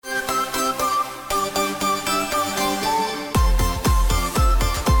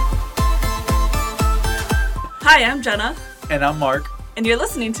Hi, I'm Jenna. And I'm Mark. And you're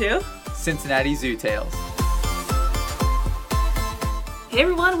listening to Cincinnati Zoo Tales. Hey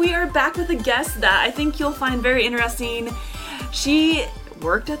everyone, we are back with a guest that I think you'll find very interesting. She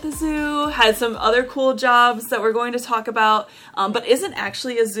worked at the zoo, had some other cool jobs that we're going to talk about, but isn't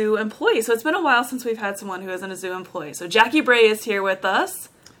actually a zoo employee. So it's been a while since we've had someone who isn't a zoo employee. So Jackie Bray is here with us.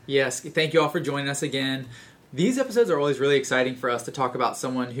 Yes, thank you all for joining us again. These episodes are always really exciting for us to talk about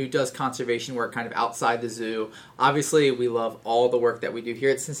someone who does conservation work kind of outside the zoo. Obviously, we love all the work that we do here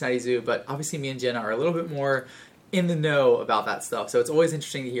at Cincinnati Zoo, but obviously me and Jenna are a little bit more in the know about that stuff. So it's always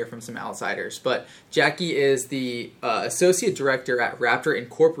interesting to hear from some outsiders. But Jackie is the Associate Director at Raptor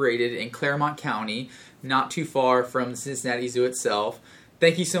Incorporated in Claremont County, not too far from the Cincinnati Zoo itself.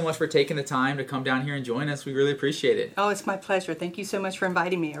 Thank you so much for taking the time to come down here and join us. We really appreciate it. Oh, it's my pleasure. Thank you so much for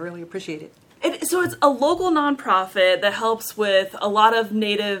inviting me. I really appreciate it. So it's a local nonprofit that helps with a lot of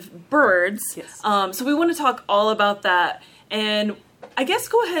native birds. Yes. So we want to talk all about that. And I guess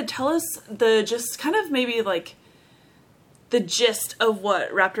go ahead, tell us the gist of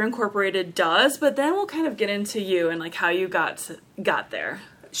what Raptor Incorporated does, but then we'll kind of get into you and like how you got there.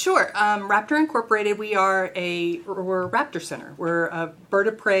 Sure. Raptor Incorporated, we're Raptor Center. We're a bird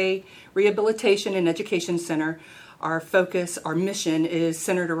of prey rehabilitation and education center. Our focus, our mission is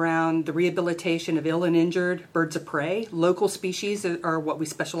centered around the rehabilitation of ill and injured birds of prey. Local species are what we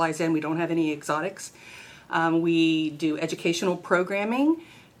specialize in. We don't have any exotics. We do educational programming.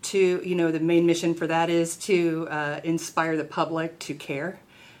 The main mission for that is to inspire the public to care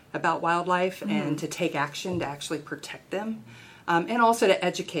about wildlife and to take action to actually protect them. And also to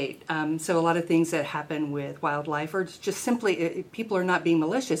educate. So a lot of things that happen with wildlife are just simply, people are not being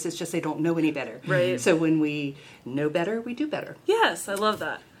malicious, it's just they don't know any better. Right. So when we know better, we do better. Yes, I love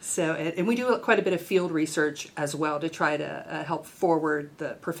that. So, and we do quite a bit of field research as well to try to help forward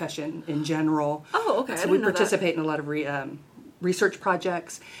the profession in general. Oh, okay. So we participate in a lot of research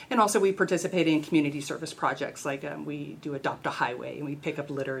projects, and also we participate in community service projects, like we do Adopt a Highway, and we pick up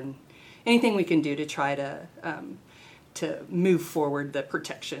litter and anything we can do to try to move forward the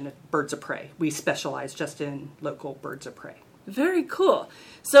protection of birds of prey. We specialize just in local birds of prey. Very cool.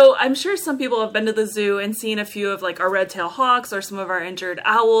 So I'm sure some people have been to the zoo and seen a few of like our red-tailed hawks or some of our injured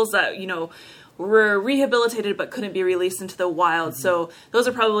owls that, were rehabilitated but couldn't be released into the wild. Mm-hmm. So those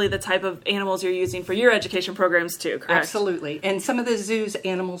are probably the type of animals you're using for your education programs too, correct? Absolutely. And some of the zoo's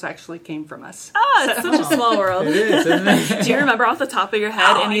animals actually came from us. It's such a small world. It is, isn't it? Do you remember off the top of your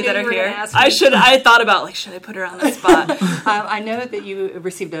head any that are here? I thought about, should I put her on the spot? I know that you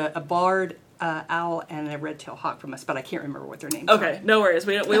received a barred owl and a red-tailed hawk from us, but I can't remember what their names are. Okay, no worries.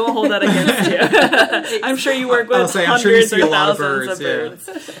 We won't hold that against you. I'm sure you work with hundreds or thousands of birds.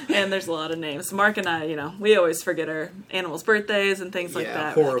 And there's a lot of names. Mark and I, we always forget our animals' birthdays and things like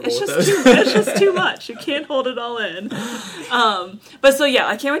that. Horrible. It's just too much. You can't hold it all in.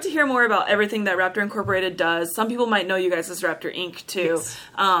 I can't wait to hear more about everything that Raptor Incorporated does. Some people might know you guys as Raptor Inc. too. Yes.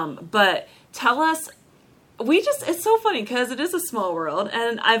 But tell us, it's so funny because it is a small world,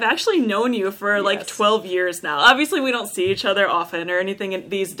 and I've actually known you for 12 years now. Obviously, we don't see each other often or anything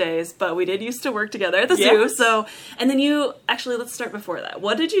these days, but we did used to work together at the zoo. So, and then let's start before that.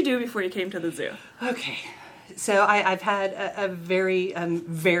 What did you do before you came to the zoo? Okay. So I've had a very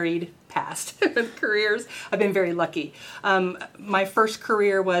varied past careers. I've been very lucky. My first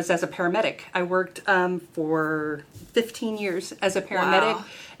career was as a paramedic. I worked for 15 years as a paramedic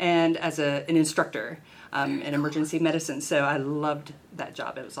and as an instructor. In emergency medicine, so I loved that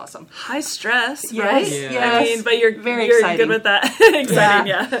job. It was awesome. High stress, yes, right? Yes. But you're very good with that. Exciting,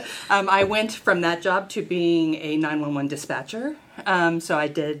 yeah. I went from that job to being a 911 dispatcher. So I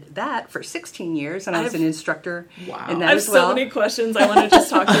did that for 16 years, and I was an instructor in that I have as well. so many questions. I want to just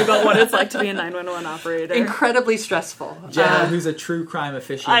talk to you about what it's like to be a 911 operator. Incredibly stressful. Jenna, who's a true crime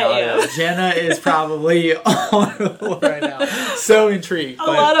aficionado. Jenna is probably on the floor right now. So intrigued. A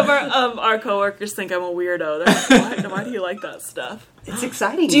lot of our coworkers think I'm a weirdo. They're like, why do you like that stuff? It's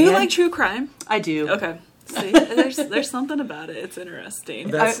exciting. Do you like true crime? I do. Okay. See, there's something about it. It's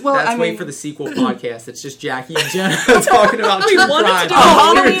interesting. Wait for the sequel podcast. It's just Jackie and Jenna talking about true crime. We wanted to do a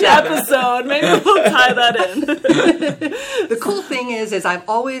Halloween episode. Maybe we'll tie that in. The cool thing is I've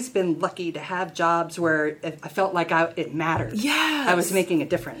always been lucky to have jobs where I felt like it mattered. Yes. I was making a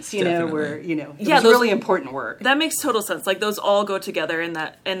difference. It was those, really important work. That makes total sense. Like those all go together in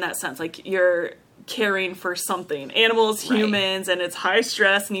that sense. Like you're caring for something, animals, humans, and it's high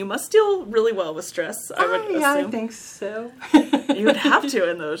stress, and you must deal really well with stress. I would assume. I think so. You would have to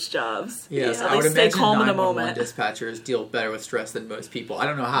in those jobs. Yes, at I would least stay imagine calm in the 911 moment. dispatchers deal better with stress than most people. I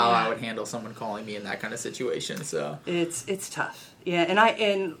don't know how I would handle someone calling me in that kind of situation. So it's tough. Yeah, and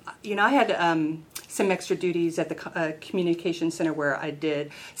I had some extra duties at the communication center where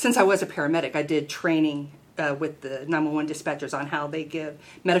since I was a paramedic, I did training with the 911 dispatchers on how they give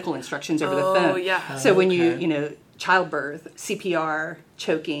medical instructions over the phone. Oh, yeah. So when childbirth, CPR,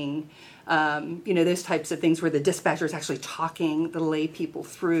 choking, those types of things where the dispatcher is actually talking the lay people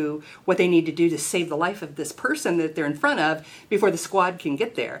through what they need to do to save the life of this person that they're in front of before the squad can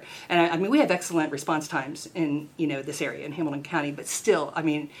get there. And I mean, we have excellent response times in, this area in Hamilton County, but still, I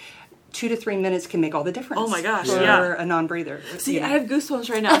mean, 2 to 3 minutes can make all the difference. Oh my gosh, for yeah. a non-breather. See, I have goosebumps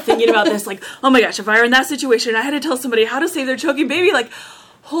right now thinking about this. Like, oh my gosh, if I were in that situation, I had to tell somebody how to save their choking baby. Like,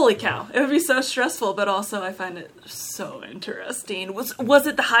 holy cow, it would be so stressful. But also, I find it so interesting. Was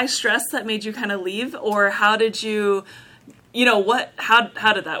it the high stress that made you kind of leave, or how did you?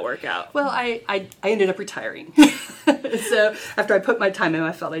 How did that work out? Well, I ended up retiring. So after I put my time in,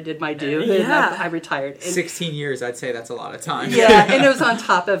 I felt I did my due. And I retired. And 16 years, I'd say that's a lot of time. Yeah, and it was on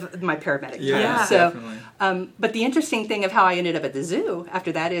top of my paramedic time. Yeah, so, definitely. But the interesting thing of how I ended up at the zoo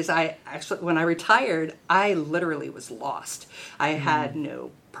after that is when I retired, I literally was lost. I had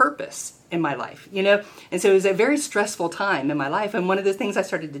no purpose in my life, and so it was a very stressful time in my life. And one of the things I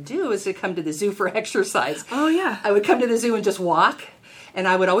started to do is to come to the zoo for exercise. Oh yeah, I would come to the zoo and just walk, and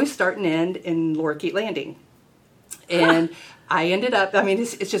I would always start and end in Lorikeet Landing. And I ended up, I mean,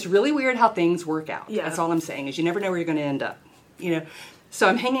 it's just really weird how things work out. Yeah. That's all I'm saying, is you never know where you're going to end up, So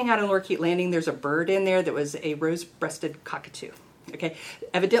I'm hanging out in Lorikeet Landing. There's a bird in there that was a rose-breasted cockatoo. Okay.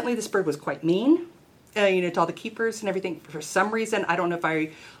 Evidently, this bird was quite mean, to all the keepers and everything. For some reason, I don't know if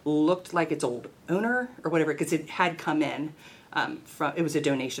I looked like its old owner or whatever, because it had come in it was a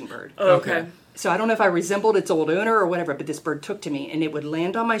donation bird. Oh, okay. So I don't know if I resembled its old owner or whatever, but this bird took to me, and it would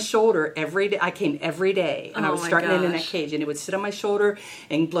land on my shoulder every day. I came every day, and I was starting in that cage, and it would sit on my shoulder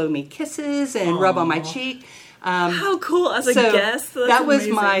and blow me kisses and rub on my cheek. How cool as a guest. That was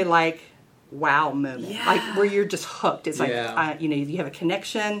amazing. my wow moment, Yeah. where you're just hooked. It's you have a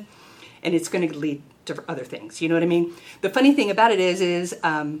connection, and it's going to lead to other things. You know what I mean? The funny thing about it is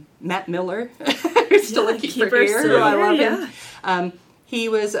Matt Miller, who's still a keeper here, who I love him. He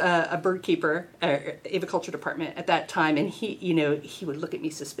was a bird keeper, aviculture department at that time, and he would look at me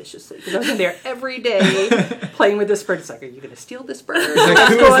suspiciously because I was in there every day playing with this bird. It's like, are you going to steal this bird? Like,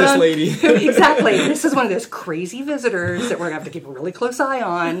 who is this lady? Exactly. This is one of those crazy visitors that we're going to have to keep a really close eye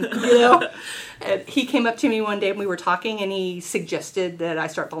on, And he came up to me one day and we were talking, and he suggested that I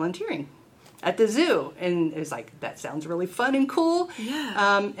start volunteering at the zoo, and it was like, that sounds really fun and cool.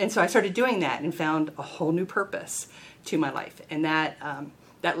 Yeah. And so I started doing that and found a whole new purpose to my life, and that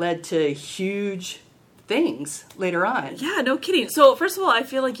led to huge things later on. Yeah, no kidding. So first of all, I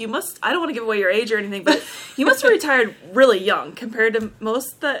feel like you must, I don't want to give away your age or anything, but you must have retired really young compared to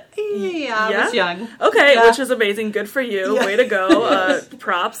most that... I was young. Okay, Yeah. which is amazing. Good for you. Yeah. Way to go.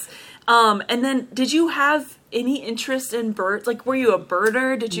 Props. And then did you have any interest in birds? Like, were you a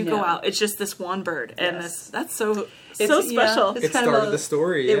birder? Did you go No. out? It's just this one bird. And Yes. that's so Yeah, special. it's It kind of started the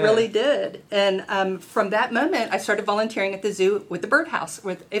story, It yeah. really did. And from that moment, I started volunteering at the zoo with the birdhouse,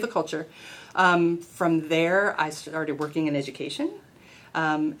 with aviculture. From there, I started working in education.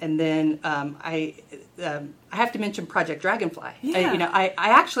 And then I have to mention Project Dragonfly. Yeah. I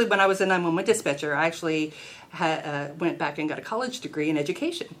actually, when I was a 911 dispatcher, I actually went back and got a college degree in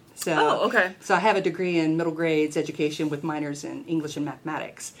education. So, Oh, okay. So I have a degree in middle grades education with minors in English and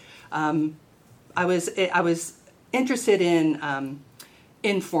mathematics. I was interested in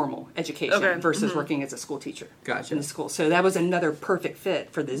informal education versus working as a school teacher Gotcha. in the school. So that was another perfect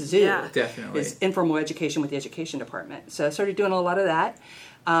fit for the zoo. Yeah. Definitely. Is informal education with the education department. So I started doing a lot of that.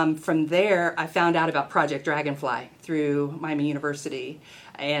 From there, I found out about Project Dragonfly through Miami University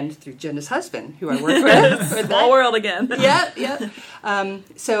and through Jenna's husband, who I work with. Small world again. Yeah.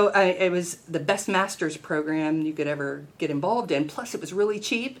 So it was the best master's program you could ever get involved in. Plus, it was really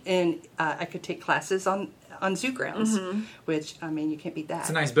cheap, and I could take classes on zoo grounds, which, I mean, you can't beat that. It's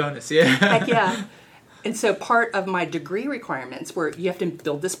a nice bonus, yeah. Heck yeah. And so part of my degree requirements were you have to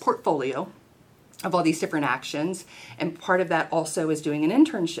build this portfolio of all these different actions, and part of that also is doing an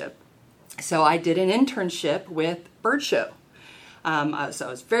internship. So I did an internship with Bird Show. So I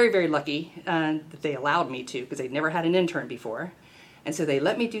was very, very lucky that they allowed me to, because they'd never had an intern before. And so they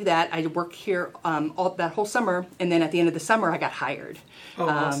let me do that. I worked here that whole summer, and then at the end of the summer, I got hired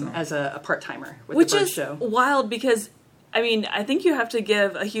Awesome. as a part-timer with Which the Bird is Show. wild because, I mean, I think you have to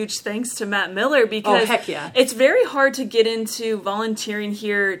give a huge thanks to Matt Miller because heck yeah. it's very hard to get into volunteering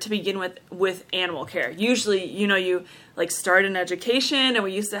here to begin with animal care. Usually, you like start in education, and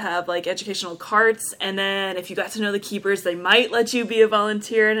we used to have like educational carts, and then if you got to know the keepers, they might let you be a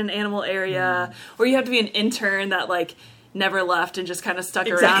volunteer in an animal area, or you have to be an intern that like never left and just kind of stuck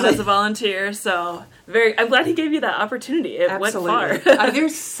around Exactly. as a volunteer. So I'm glad he gave you that opportunity. It Absolutely. went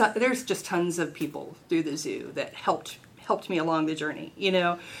far. There's just tons of people through the zoo that helped me along the journey.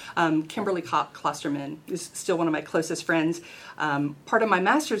 Kimberly Klosterman is still one of my closest friends. Part of my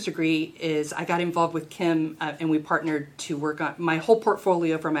master's degree is I got involved with Kim and we partnered to work on my whole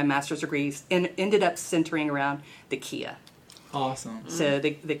portfolio for my master's degrees and ended up centering around the Kia. Awesome. So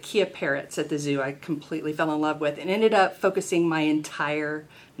the Kia parrots at the zoo I completely fell in love with and ended up focusing my entire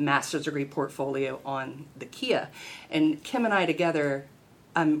master's degree portfolio on the Kia. And Kim and I together,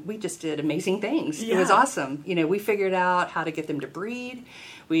 we just did amazing things. Yeah. It was awesome. We figured out how to get them to breed.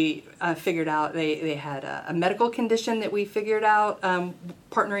 We figured out they had a medical condition that we figured out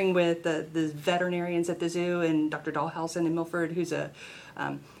partnering with the veterinarians at the zoo and Dr. Dahlhausen in Milford, who's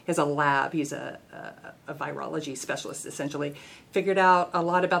has a lab. He's a virology specialist, essentially. Figured out a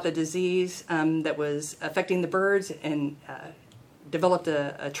lot about the disease that was affecting the birds and developed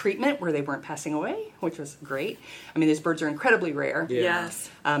a treatment where they weren't passing away, which was great. I mean, these birds are incredibly rare. Yeah. Yes.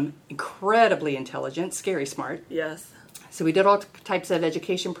 Incredibly intelligent, scary smart. Yes. So we did all types of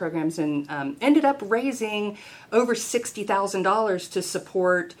education programs and ended up raising over $60,000 to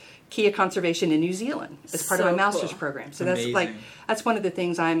support Kia conservation in New Zealand as part of So my master's cool. program. So Amazing. that's one of the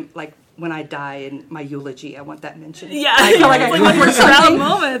things I'm like when I die in my eulogy, I want that mentioned. Yeah. I feel like It's I like one of accomplished those proud something.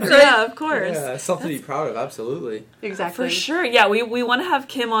 moments. Yeah, of course. Yeah, something to be proud of. Absolutely. Exactly. For sure, yeah. We want to have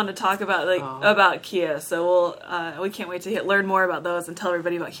Kim on to talk about about Kia, so we can't wait to learn more about those and tell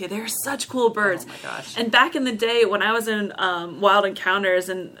everybody about Kia. They're such cool birds. Oh my gosh. And back in the day when I was in Wild Encounters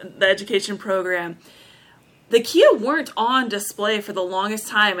and the education program, the Kia weren't on display for the longest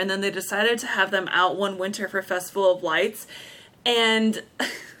time, and then they decided to have them out one winter for Festival of Lights, and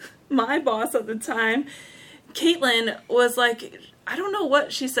my boss at the time, Caitlin, was like, I don't know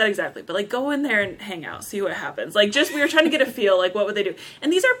what she said exactly, but like, go in there and hang out, see what happens. Like, just, we were trying to get a feel, like, what would they do?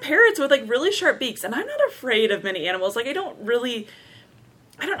 And these are parrots with like really sharp beaks, and I'm not afraid of many animals. Like,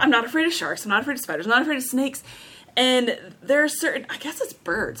 I'm not afraid of sharks, I'm not afraid of spiders, I'm not afraid of snakes. And there are certain, I guess it's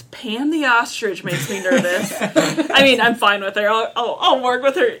birds. Pam the ostrich makes me nervous. I mean, I'm fine with her. I'll work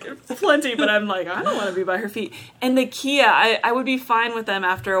with her plenty, but I'm like, I don't want to be by her feet. And the Kia, I would be fine with them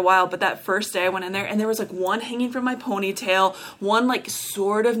after a while, but that first day I went in there and there was like one hanging from my ponytail, one like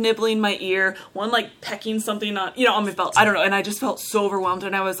sort of nibbling my ear, one like pecking something on my belt. I don't know. And I just felt so overwhelmed,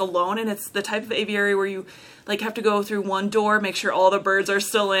 and I was alone. And it's the type of aviary where you like have to go through one door, make sure all the birds are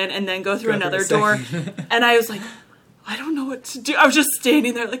still in, and then go through another door. And I was like, I don't know what to do. I was just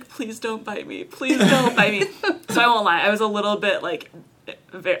standing there like, please don't bite me. Please don't bite me. So I won't lie. I was a little bit like,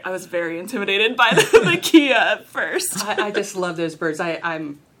 I was very intimidated by the Kia at first. I just love those birds.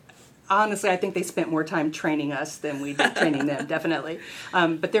 I'm honestly, I think they spent more time training us than we did training them, definitely.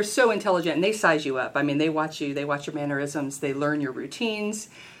 But they're so intelligent, and they size you up. I mean, they watch you. They watch your mannerisms. They learn your routines.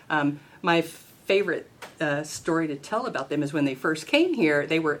 My favorite story to tell about them is when they first came here,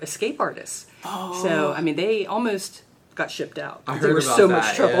 they were escape artists. Oh. So, I mean, they almost got shipped out. I They heard were about so that,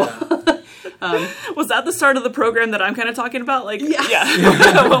 much trouble. yeah. Was that the start of the program that I'm kind of talking about? Like,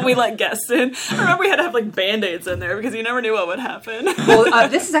 yeah. When we let guests in. I remember we had to have like Band-Aids in there because you never knew what would happen. Well,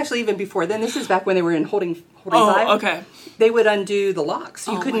 this is actually even before then. This is back when they were in holding five. Okay. They would undo the locks.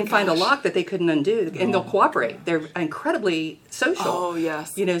 You Oh, couldn't my find a gosh. lock that they couldn't undo, and they'll cooperate. They're incredibly social. Oh,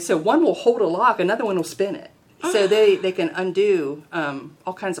 yes. So one will hold a lock, another one will spin it. So they can undo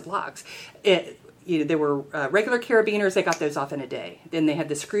all kinds of locks. There were regular carabiners. They got those off in a day. Then they had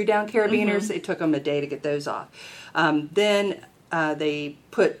the screw down carabiners. It took them a day to get those off. Then they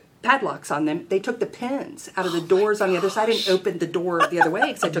put padlocks on them. They took the pins out of the doors on the other side and opened the door the other way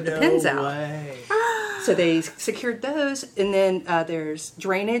because they took the pins out. Way. So they secured those, and then there's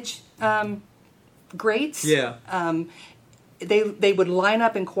drainage grates. Yeah. They would line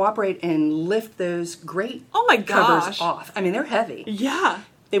up and cooperate and lift those grate Oh my covers gosh. off. I mean, they're heavy. Yeah.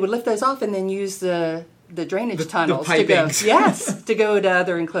 They would lift those off and then use the drainage The tunnels to go. pipings. Yes, to go to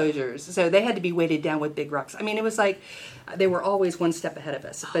other enclosures. So they had to be weighted down with big rocks. I mean, it was like they were always one step ahead of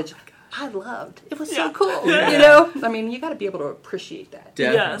us. But I loved. It was so Yeah. cool. Yeah. I mean, you got to be able to appreciate that.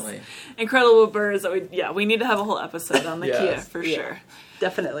 Definitely. Yes. Incredible birds. We need to have a whole episode on the Yes. Kia for Yeah. sure.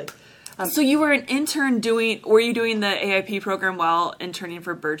 Definitely. So you were an intern were you doing the AIP program while interning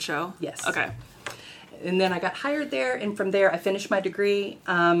for Bird Show? Yes. Okay. And then I got hired there, and from there I finished my degree.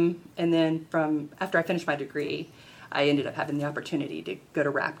 And then after I finished my degree, I ended up having the opportunity to go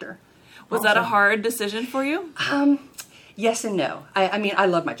to Raptor. Was that a hard decision for you? Yes and no. I mean, I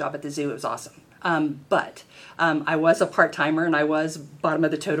love my job at the zoo. It was awesome. But I was a part-timer, and I was bottom of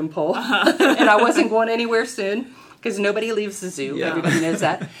the totem pole. And I wasn't going anywhere soon. because nobody leaves the zoo. Yeah. Everybody knows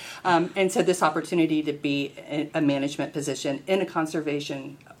that. And so this opportunity to be a management position in a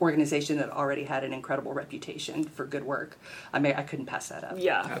conservation organization that already had an incredible reputation for good work, I mean, I couldn't pass that up.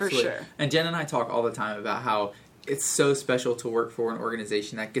 Yeah, Absolutely. for sure. And Jen and I talk all the time about how it's so special to work for an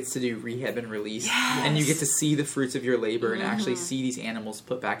organization that gets to do rehab and release, and you get to see the fruits of your labor and actually see these animals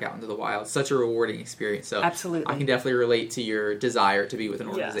put back out into the wild. Such a rewarding experience. So Absolutely. I can definitely relate to your desire to be with an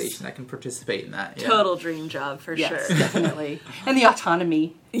Yes. organization that can participate in that. Yeah. Total dream job for Yes, sure. definitely. And the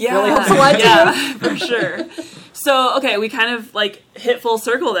autonomy Yeah, really helps a lot too. yeah, for sure. So, okay, we kind of like hit full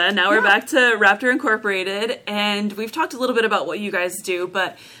circle then. Now we're back to Raptor Incorporated, and we've talked a little bit about what you guys do,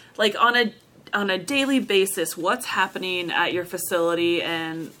 but like on a daily basis, what's happening at your facility,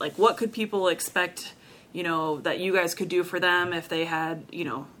 and like what could people expect, you know, that you guys could do for them if they had, you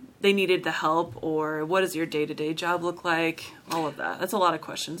know, they needed the help, or what does your day-to-day job look like? All of that. That's a lot of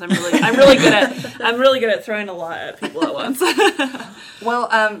questions. I'm really good at throwing a lot at people at once.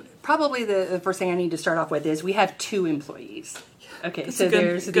 Well, probably the first thing I need to start off with is we have 2 employees. Okay, That's so a good-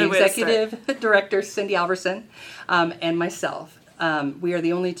 there's the good way to start. executive director, Cindy Alverson, and myself. We are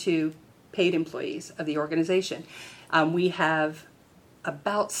the only 2 paid employees of the organization. We have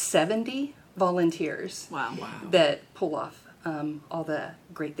about 70 volunteers Wow. that pull off all the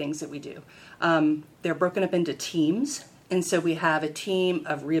great things that we do. They're broken up into teams. And so we have a team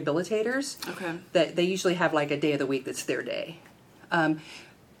of rehabilitators Okay. that they usually have like a day of the week that's their day.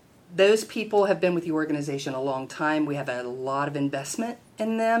 Those people have been with the organization a long time. We have a lot of investment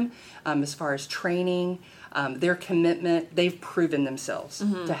in them as far as training, their commitment. They've proven themselves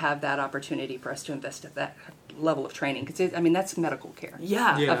to have that opportunity for us to invest at that level of training. Because, I mean, that's medical care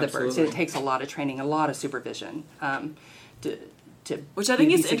Yeah. Yeah. of the birds. absolutely. It takes a lot of training, a lot of supervision to Which I think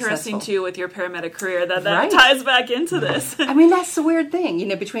be is interesting successful. too with your paramedic career, that Right. ties back into this. I mean, that's the weird thing, you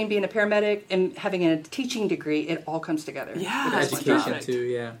know, between being a paramedic and having a teaching degree, it all comes together. Yeah. with That's this one Education job. too,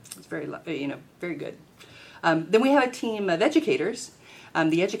 yeah. It's very, very good. Then we have a team of educators.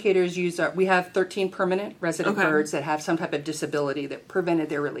 The educators we have 13 permanent resident Okay. birds that have some type of disability that prevented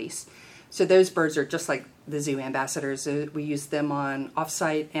their release. So those birds are just like the zoo ambassadors. We use them on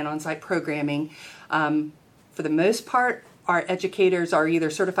off-site and on-site programming. For the most part, our educators are either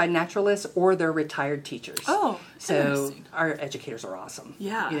certified naturalists or they're retired teachers. Oh, so interesting. our educators are awesome.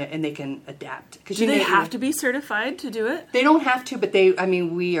 Yeah. You know, and they can adapt. Do they have to be certified to do it? They don't have to, but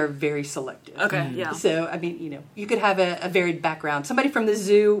we are very selective. Okay, yeah. So, I mean, you know, you could have a varied background. Somebody from the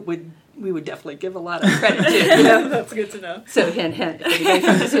zoo we would definitely give a lot of credit to, you know. That's good to know. So, hint, hint. If anybody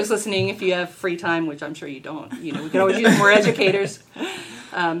from the zoo is listening, if you have free time, which I'm sure you don't, you know, we could always use more educators.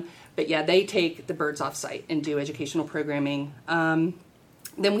 But yeah, they take the birds off site and do educational programming.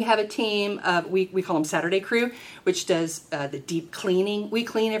 Then we have a team of, we call them Saturday crew, which does the deep cleaning. We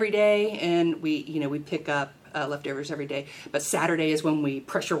clean every day, and we pick up leftovers every day. But Saturday is when we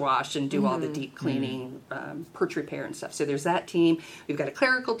pressure wash and do all the deep cleaning, perch repair and stuff. So there's that team. We've got a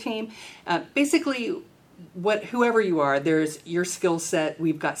clerical team. Basically, whoever you are, there's your skill set.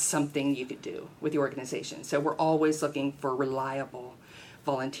 We've got something you could do with the organization. So we're always looking for reliable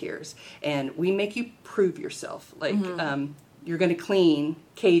volunteers, and we make you prove yourself. Like you're going to clean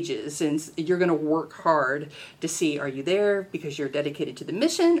cages, and you're going to work hard to see, are you there because you're dedicated to the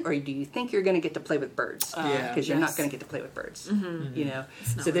mission, or do you think you're going to get to play with birds? Yeah. Because you're Yes. not going to get to play with birds. You know,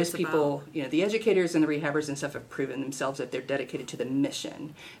 It's not so what those it's people, you know, the educators and the rehabbers and stuff have proven themselves that they're dedicated to the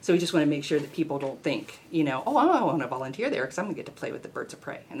mission. So we just want to make sure that people don't think, you know, oh, I want to volunteer there because I'm going to get to play with the birds of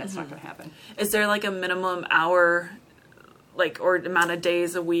prey, and that's not going to happen. Is there like a minimum hour, like, or amount of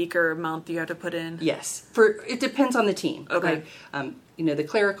days a week or a month you have to put in? Yes, it depends on the team. Okay. Like, you know, the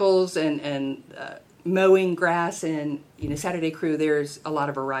clericals and mowing grass and, you know, Saturday crew. There's a lot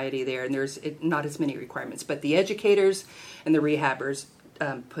of variety there, and there's not as many requirements. But the educators and the rehabbers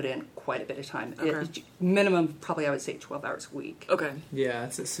put in quite a bit of time. Okay. Minimum, probably, I would say 12 hours a week. Okay, Yeah,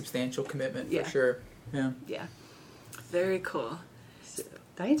 it's a substantial commitment Yeah. for sure. Yeah. Yeah. very cool. So,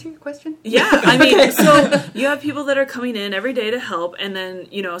 did I answer your question? Yeah, I mean, so you have people that are coming in every day to help, and then,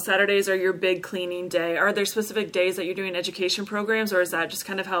 you know, Saturdays are your big cleaning day. Are there specific days that you're doing education programs, or is that just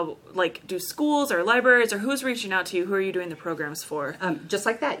kind of how, like, do schools or libraries, or who's reaching out to you? Who are you doing the programs for? Just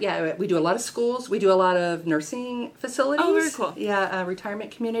like that, yeah. We do a lot of schools. We do a lot of nursing facilities. Oh, very cool. Yeah,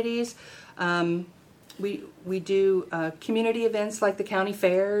 retirement communities. We do community events like the county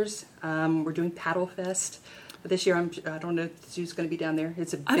fairs. We're doing Paddle Fest this year. I don't know if the zoo's going to be down there.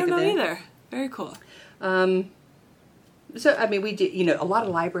 It's a big I don't know event. either. Very cool. So I mean, we do a lot of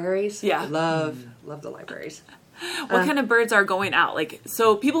libraries. Yeah. Love the libraries. What kind of birds are going out? Like,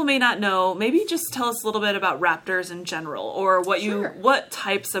 so people may not know. Maybe just tell us a little bit about raptors in general, or Sure. what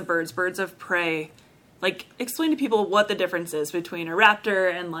types of birds of prey, like explain to people what the difference is between a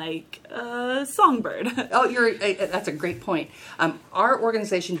raptor and like a songbird. Oh, that's a great point. Our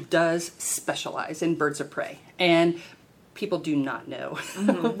organization does specialize in birds of prey, and people do not know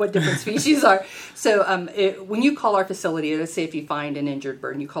what different species are. So when you call our facility, let's say if you find an injured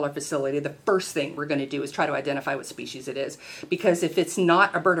bird and you call our facility, the first thing we're going to do is try to identify what species it is. Because if it's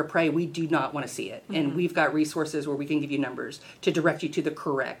not a bird of prey, we do not want to see it. And we've got resources where we can give you numbers to direct you to the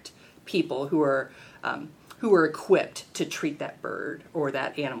correct people who are equipped to treat that bird or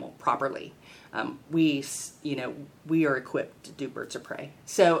that animal properly. We are equipped to do birds of prey.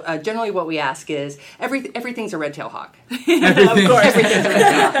 So generally, what we ask is everything's a red-tailed hawk. Of course, everything's a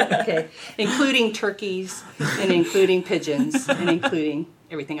red-tailed hawk. Okay, including turkeys and including pigeons and including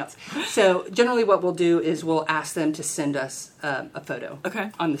everything else. So generally, what we'll do is we'll ask them to send us a photo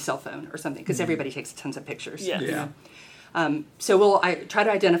on the cell phone or something because everybody takes tons of pictures. Yeah. You know? So we'll try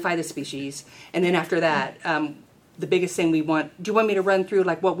to identify the species, and then after that. The biggest thing we want. Do you want me to run through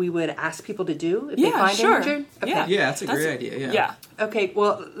like what we would ask people to do if they find an injured? Okay. Yeah, that's a great idea. Yeah. Okay.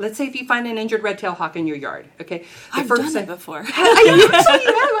 Well, let's say if you find an injured red-tailed hawk in your yard. Okay. I've done it before.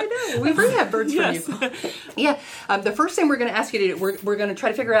 I know. We really have birds from you. Yeah. The first thing we're going to ask you to do, we're going to try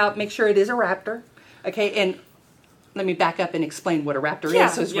to figure out, make sure it is a raptor. Okay. And let me back up and explain what a raptor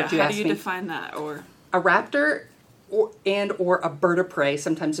is. So what you How asked do you me. define that? Or A raptor. Or a bird of prey.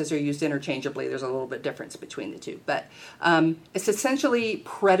 Sometimes those are used interchangeably. There's a little bit difference between the two. But it's essentially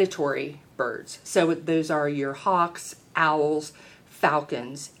predatory birds. So those are your hawks, owls,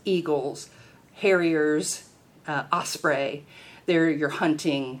 falcons, eagles, harriers, osprey. They're your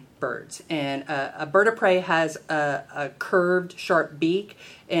hunting birds. And a bird of prey has a curved, sharp beak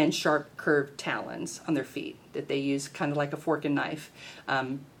and sharp, curved talons on their feet that they use kind of like a fork and knife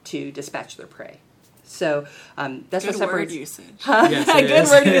to dispatch their prey. So that's good what separates. word usage. Yes, it Good is.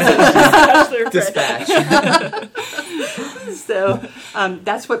 word usage. Dispatch. So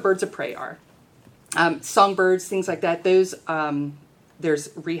that's what birds of prey are. Songbirds, things like that. Those there's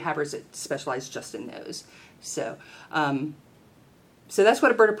rehabbers that specialize just in those. So that's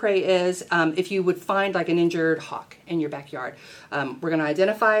what a bird of prey is. If you would find like an injured hawk in your backyard, we're going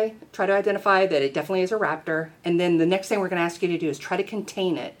to try to identify that it definitely is a raptor. And then the next thing we're going to ask you to do is try to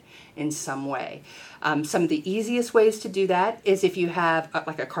contain it in some way. Some of the easiest ways to do that is if you have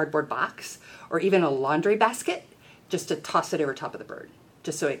like a cardboard box or even a laundry basket, just to toss it over top of the bird,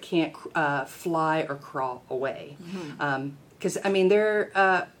 just so it can't fly or crawl away. Because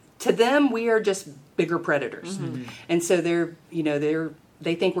to them, we are just bigger predators, and so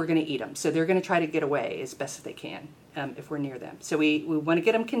they think we're going to eat them, so they're going to try to get away as best as they can if we're near them. So we want to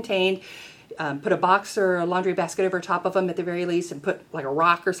get them contained. Put a box or a laundry basket over top of them at the very least and put like a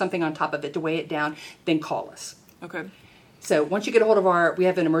rock or something on top of it to weigh it down, then call us. Okay. So once you get a hold of we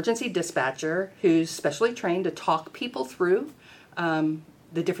have an emergency dispatcher who's specially trained to talk people through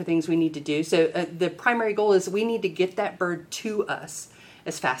the different things we need to do. So the primary goal is we need to get that bird to us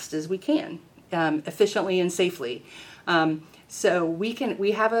as fast as we can, efficiently and safely. So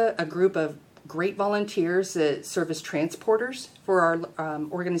we have a group of great volunteers that serve as transporters for our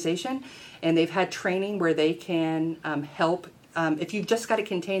organization, and they've had training where they can help. If you've just got it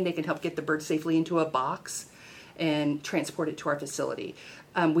contained, they can help get the bird safely into a box and transport it to our facility.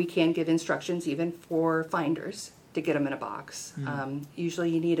 We can give instructions even for finders to get them in a box.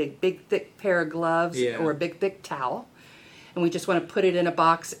 Usually you need a big, thick pair of gloves or a big, thick towel. And we just want to put it in a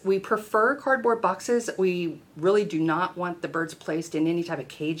box. We prefer cardboard boxes. We really do not want the birds placed in any type of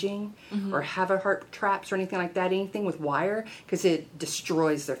caging or have a heart traps or anything like that, anything with wire, because it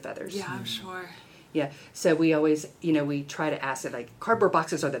destroys their feathers. Yeah, I'm sure. Yeah, so we always, we try to ask it, like, cardboard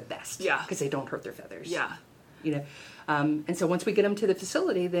boxes are the best. Yeah. Because they don't hurt their feathers. Yeah. And so once we get them to the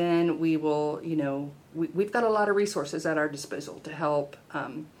facility, then we will, we've got a lot of resources at our disposal to help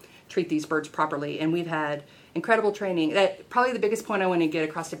treat these birds properly. And we've had incredible training. Probably the biggest point I want to get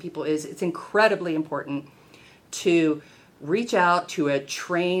across to people is it's incredibly important to reach out to a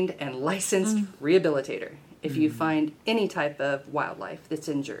trained and licensed rehabilitator. If you find any type of wildlife that's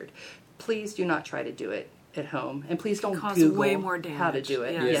injured, please do not try to do it at home, and please don't Google way more damage. How to do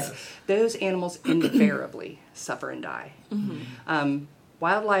it. Yes. Those animals invariably suffer and die.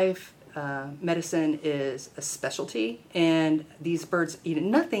 Wildlife medicine is a specialty, and these birds,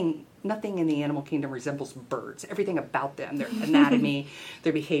 nothing in the animal kingdom resembles birds. Everything about them, their anatomy,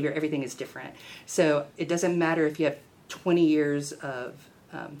 their behavior, everything is different. So it doesn't matter if you have 20 years of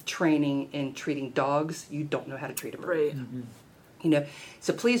training in treating dogs, you don't know how to treat a bird. Right.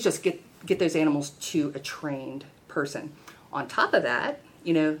 So please just get those animals to a trained person. On top of that,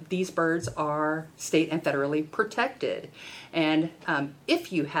 these birds are state and federally protected. And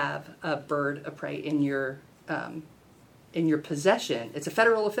if you have a bird of prey in your possession, it's a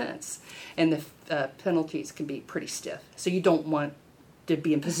federal offense, and the penalties can be pretty stiff. So you don't want to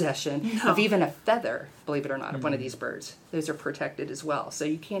be in possession of even a feather, believe it or not, of one of these birds. Those are protected as well. So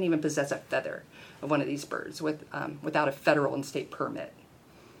you can't even possess a feather of one of these birds without a federal and state permit.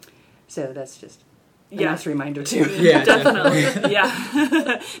 So that's just a nice reminder too. Yeah, definitely.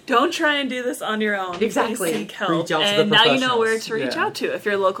 Yeah. Don't try and do this on your own. Exactly. Please seek help. Reach out to and the now you know where professionals. to reach out to if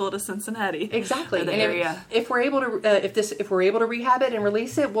you're local to Cincinnati. Exactly. Or the And area. if we're able to if we're able to rehab it and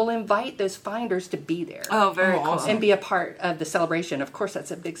release it, we'll invite those finders to be there. Oh, very cool. awesome. And be a part of the celebration. Of course,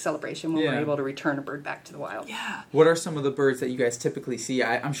 that's a big celebration when Yeah. we're able to return a bird back to the wild. Yeah. What are some of the birds that you guys typically see?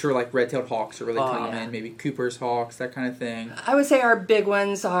 I'm sure like red-tailed hawks are really common, yeah. maybe Cooper's hawks, that kind of thing. I would say our big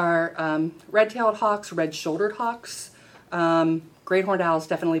ones are red-tailed hawks, red-shouldered hawks, great horned owls,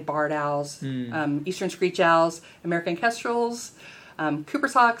 definitely barred owls, eastern screech owls, American kestrels,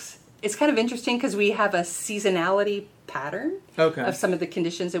 Cooper's hawks. It's kind of interesting because we have a seasonality pattern Okay. of some of the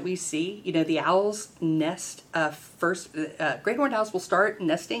conditions that we see. The owls nest first. Great horned owls will start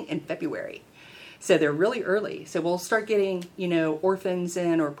nesting in February. So they're really early. So we'll start getting, orphans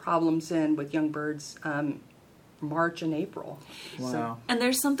in or problems in with young birds March and April. Wow. And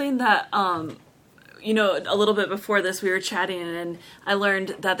there's something that, a little bit before this, we were chatting, and I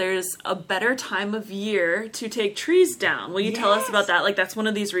learned that there's a better time of year to take trees down. Will you tell us about that? Like, that's one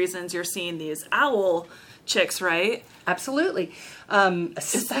of these reasons you're seeing these owl chicks, right? Absolutely.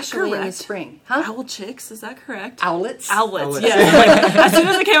 Especially in the correct? spring. Huh? Owl chicks, is that correct? Owlets. Owlets, yes. As soon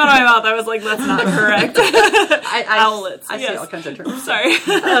as it came out of my mouth, I was like, that's not correct. Owlets, I see yes. all kinds of terms. Sorry.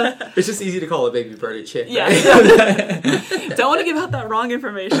 It's just easy to call a baby bird a chick. Yeah. Right? Don't want to give out that wrong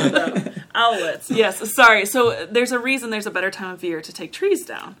information, though. Owlets. Yes, sorry. So there's a reason there's a better time of year to take trees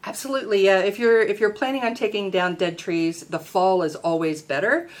down. Absolutely. Yeah. If you're planning on taking down dead trees, the fall is always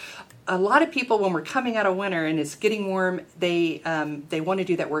better. A lot of people, when we're coming out of winter and it's getting warm, they want to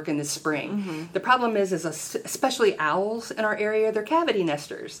do that work in the spring. The problem is especially owls in our area, they're cavity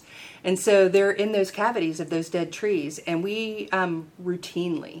nesters, and so they're in those cavities of those dead trees. And we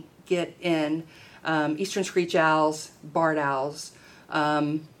routinely get in eastern screech owls, barred owls,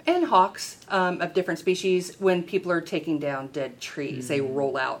 and hawks of different species when people are taking down dead trees. They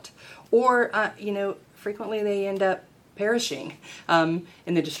roll out, or frequently they end up perishing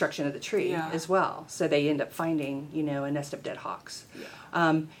in the destruction of the tree as well. So they end up finding, a nest of dead hawks.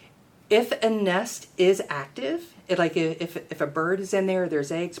 Yeah. If a nest is active, if a bird is in there,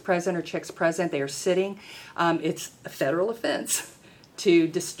 there's eggs present or chicks present, they are sitting, it's a federal offense to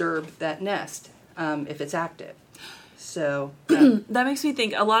disturb that nest if it's active. So That makes me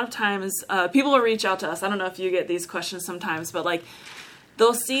think a lot of times people will reach out to us. I don't know if you get these questions sometimes, but like,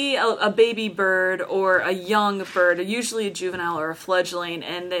 they'll see a baby bird or a young bird, usually a juvenile or a fledgling,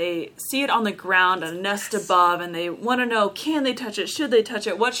 and they see it on the ground, a nest above, and they want to know, can they touch it? Should they touch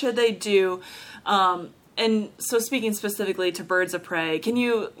it? What should they do? And so speaking specifically to birds of prey, can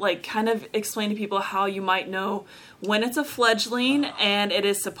you kind of explain to people how you might know when it's a fledgling and it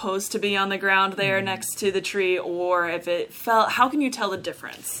is supposed to be on the ground there next to the tree, or if it fell? How can you tell the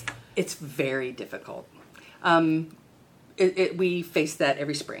difference? it's very difficult. We face that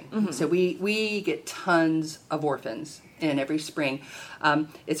every spring. Mm-hmm. So we get tons of orphans in every spring.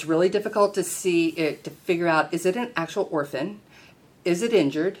 It's really difficult to figure out, is it an actual orphan? Is it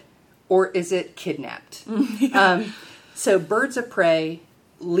injured? Or is it kidnapped? So birds of prey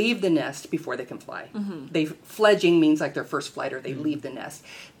leave the nest before they can fly. Mm-hmm. Fledging means like their first flight, or they leave the nest.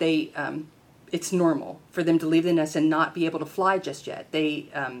 It's normal for them to leave the nest and not be able to fly just yet.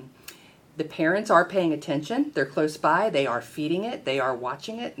 The parents are paying attention. They're close by. They are feeding it. They are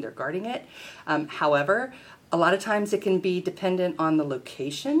watching it, and they're guarding it. However, a lot of times it can be dependent on the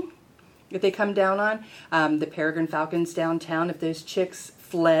location that they come down on. The peregrine falcons downtown, if those chicks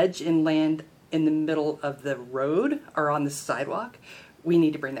fledge and land in the middle of the road or on the sidewalk, we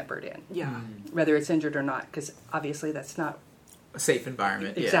need to bring that bird in. Yeah. Whether it's injured or not, because obviously that's not A safe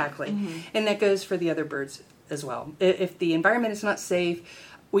environment. exactly. Yeah. Mm-hmm. And that goes for the other birds as well. If the environment is not safe,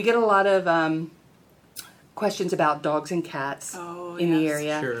 we get a lot of questions about dogs and cats in the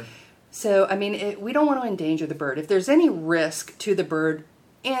area. Sure. So, I mean, we don't want to endanger the bird. If there's any risk to the bird,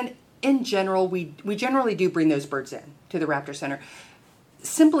 and in general, we generally do bring those birds in to the Raptor Center,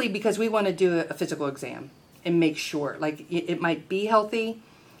 simply because we want to do a physical exam and make sure. Like, it might be healthy,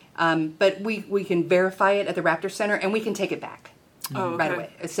 but we can verify it at the Raptor Center, and we can take it back right away.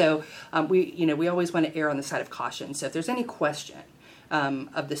 So, we always want to err on the side of caution. So if there's any question,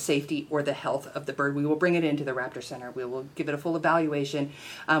 of the safety or the health of the bird, we will bring it into the Raptor Center. We will give it a full evaluation.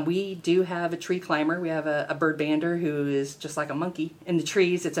 We do have a tree climber. We have a bird bander who is just like a monkey in the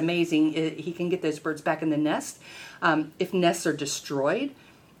trees. It's amazing. He can get those birds back in the nest. If nests are destroyed,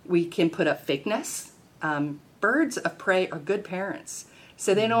 we can put up fake nests. Birds of prey are good parents,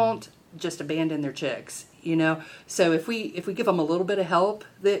 so they don't just abandon their chicks. So if we give them a little bit of help,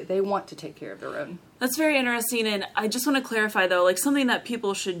 they want to take care of their own. That's very interesting, and I just want to clarify, though, like something that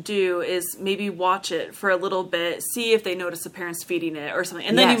people should do is maybe watch it for a little bit, see if they notice the parents feeding it or something,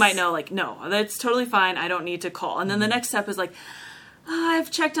 and then you might know, like, no, that's totally fine, I don't need to call. And then the next step is like,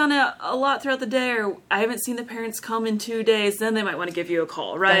 I've checked on it a lot throughout the day, or I haven't seen the parents come in 2 days, then they might want to give you a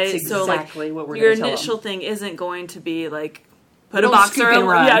call, right? That's exactly what we're your going to tell initial them. thing isn't going to be like, put Don't a box scoop around. and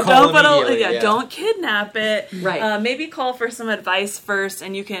run. Yeah, Call immediately, don't kidnap it. Right. Maybe call for some advice first,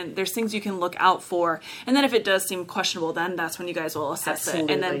 and there's things you can look out for. And then if it does seem questionable, then that's when you guys will assess it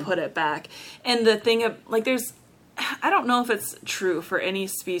and then put it back. And the thing of, like, I don't know if it's true for any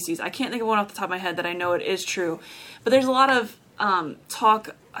species. I can't think of one off the top of my head that I know it is true. But there's a lot of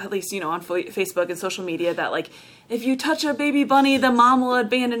talk, at least, on Facebook and social media, that, like, if you touch a baby bunny, the mom will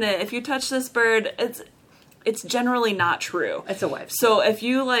abandon it. If you touch this bird, it's generally not true. It's a wife. So if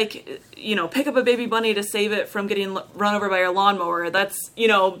you pick up a baby bunny to save it from getting run over by your lawnmower, that's,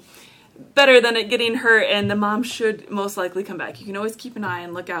 better than it getting hurt, and the mom should most likely come back. You can always keep an eye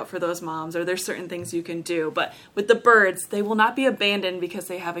and look out for those moms, or there's certain things you can do. But with the birds, they will not be abandoned because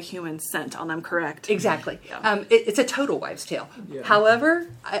they have a human scent on them, correct? Exactly. Yeah. It's a total wives' tale. Yeah. However,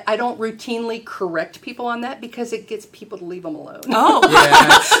 I don't routinely correct people on that because it gets people to leave them alone. Oh,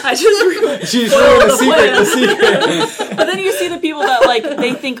 Yeah. I just She's ruined the secret. But then you see the people that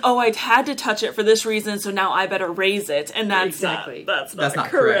they think, oh, I had to touch it for this reason, so now I better raise it, and that's Exactly. that's That's not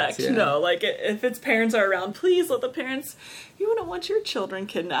not correct. correct, yeah. No, if its parents are around, please let the parents. You wouldn't want your children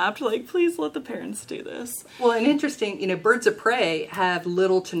kidnapped. Please let the parents do this. Well, and interesting, birds of prey have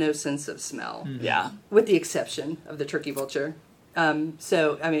little to no sense of smell, Yeah. with the exception of the turkey vulture.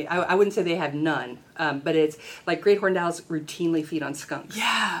 So, I wouldn't say they have none, but it's like great horned owls routinely feed on skunks.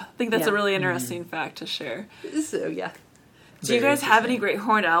 Yeah, I think that's a Yeah. really interesting fact to share. So, yeah. Do you Very guys have interesting. any great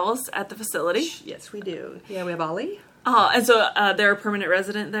horned owls at the facility? Yes, we do. Yeah, we have Ollie. Oh, and so they're a permanent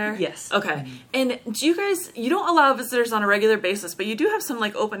resident there? Yes. Okay. And do you guys, you don't allow visitors on a regular basis, but you do have some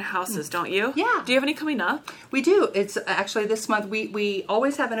open houses, don't you? Yeah. Do you have any coming up? We do. It's actually this month. We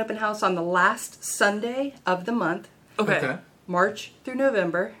always have an open house on the last Sunday of the month, Okay. March through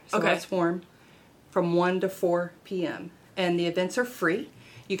November, so Okay. it's warm, from 1 to 4 p.m. And the events are free.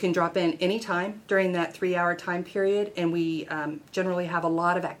 You can drop in anytime during that 3-hour time period, and we generally have a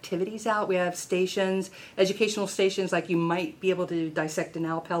lot of activities out. We have stations, educational stations, like you might be able to dissect an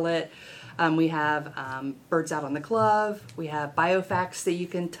owl pellet. We have birds out on the glove. We have biofacts that you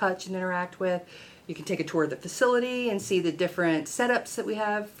can touch and interact with. You can take a tour of the facility and see the different setups that we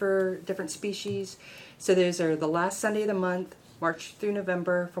have for different species. So those are the last Sunday of the month, March through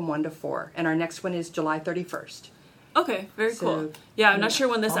November, from 1 to 4. And our next one is July 31st. Okay, very So, cool. Yeah, I'm not sure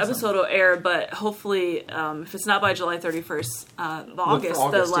when this awesome. episode will air, but hopefully, if it's not by July 31st, the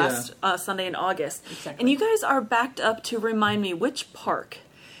August, last Sunday in August. Exactly. And you guys are backed up to remind me which park.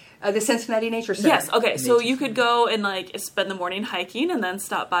 The Cincinnati Nature Center. Yes, okay, so Nature you could go and spend the morning hiking and then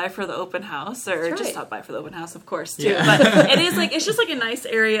stop by for the open house, or That's just right. stop by for the open house, of course, too. Yeah. But it is it's just a nice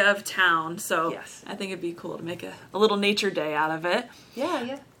area of town, so Yes. I think it'd be cool to make a little nature day out of it. Yeah,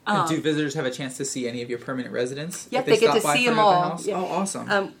 yeah. And do visitors have a chance to see any of your permanent residents? Yeah, if they get stop to by see for an them open all. house? Yeah. Oh,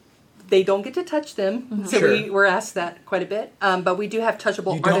 awesome. They don't get to touch them, so Sure. we're asked that quite a bit. But we do have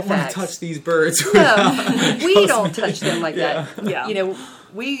touchable you don't want artifacts. to touch these birds. No, we don't touch them like that. Yeah.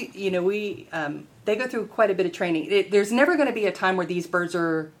 We they go through quite a bit of training. There's never going to be a time where these birds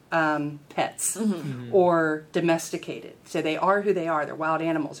are pets or domesticated. So they are who they are. They're wild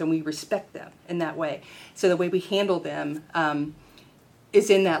animals, and we respect them in that way. So the way we handle them is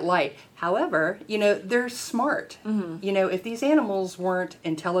in that light. However, they're smart. If these animals weren't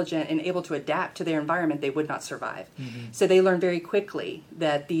intelligent and able to adapt to their environment, they would not survive. So they learn very quickly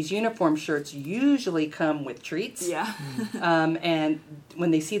that these uniform shirts usually come with treats. Yeah. And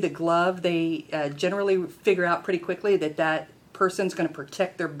when they see the glove, they generally figure out pretty quickly that person's going to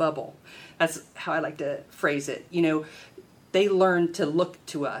protect their bubble. That's how I like to phrase it. They learn to look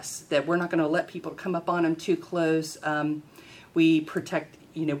to us, that we're not going to let people come up on them too close. We protect,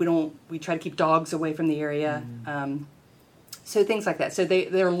 we try to keep dogs away from the area. So things like that. So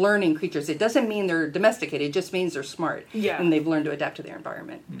they're learning creatures. It doesn't mean they're domesticated. It just means they're smart. Yeah. And they've learned to adapt to their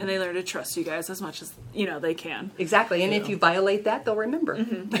environment. And they learn to trust you guys as much as, they can. Exactly. And if you violate that, they'll remember.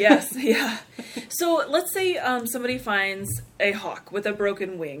 Yes, yeah. So let's say somebody finds a hawk with a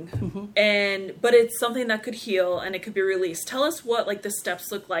broken wing, but it's something that could heal and it could be released. Tell us what the steps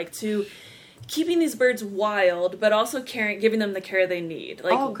look like to keeping these birds wild, but also giving them the care they need.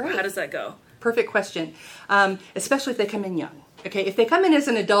 Great. How does that go? Perfect question. Especially if they come in young. Okay, if they come in as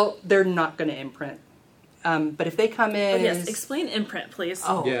an adult, they're not going to imprint. But if they come in explain imprint, please.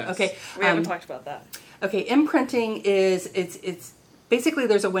 Oh, yes. Okay. We haven't talked about that. Okay, imprinting is it's basically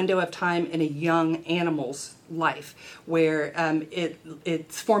there's a window of time in a young animal's life where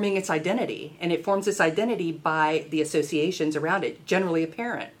it's forming its identity, and it forms its identity by the associations around it, generally a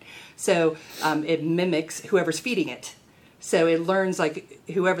parent. So it mimics whoever's feeding it. So it learns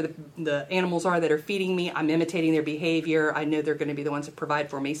whoever the animals are that are feeding me, I'm imitating their behavior. I know they're going to be the ones that provide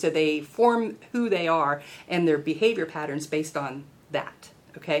for me. So they form who they are and their behavior patterns based on that.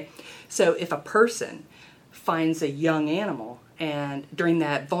 Okay. So if a person finds a young animal and during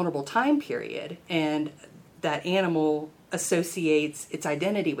that vulnerable time period and that animal associates its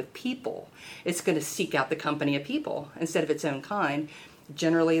identity with people, it's going to seek out the company of people instead of its own kind.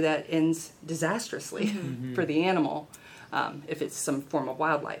 Generally that ends disastrously for the animal. If it's some form of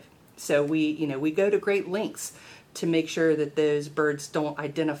wildlife. So we go to great lengths to make sure that those birds don't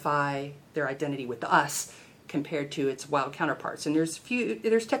identify their identity with us compared to its wild counterparts. And there's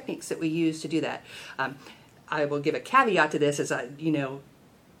techniques that we use to do that. I will give a caveat to this as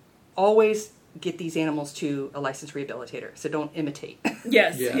always get these animals to a licensed rehabilitator. So don't imitate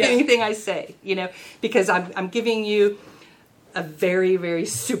Yes. anything I say, because I'm giving you a very, very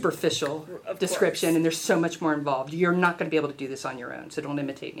superficial description, and there's so much more involved. You're not going to be able to do this on your own, so don't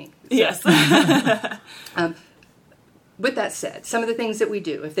imitate me. So, Yes. With that said, some of the things that we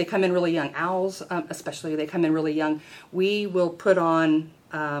do, if they come in really young, owls especially, they come in really young, we will put on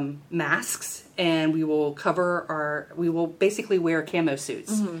masks, and we will basically wear camo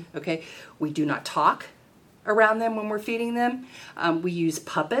suits, okay? We do not talk around them when we're feeding them. We use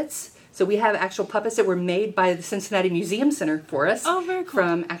puppets. So we have actual puppets that were made by the Cincinnati Museum Center for us. Oh, very cool.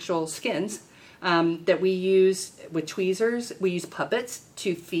 From actual skins that we use with tweezers. We use puppets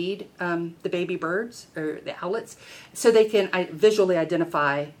to feed the baby birds or the owlets so they can visually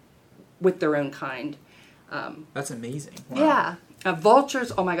identify with their own kind. That's amazing. Wow. Yeah.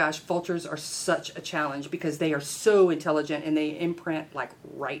 Vultures, oh my gosh, vultures are such a challenge because they are so intelligent and they imprint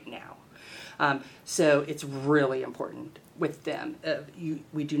right now. So it's really important with them.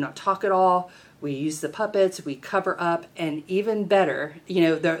 We do not talk at all. We use the puppets. We cover up, and even better,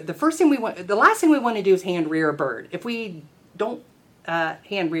 the last thing we want to do is hand rear a bird. If we don't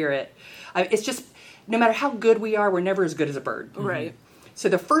hand rear it, it's just no matter how good we are, we're never as good as a bird. Right. So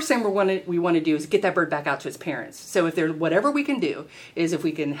the first thing we want to do is get that bird back out to its parents. So if there's whatever we can do is if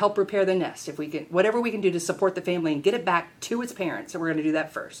we can help repair the nest, whatever we can do to support the family and get it back to its parents, so we're going to do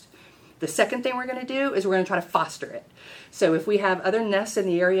that first. The second thing we're going to do is we're going to try to foster it. So if we have other nests in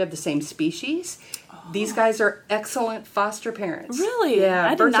the area of the same species, these guys are excellent foster parents. Really? Yeah. I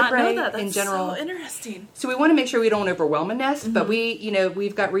did birds of not prey know that. That's in general. so interesting. So we want to make sure we don't overwhelm a nest, but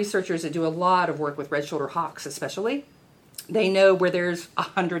we've got researchers that do a lot of work with red-shouldered hawks, especially. They know where there's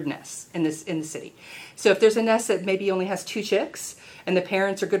 100 nests in the city. So if there's a nest that maybe only has 2 chicks, and the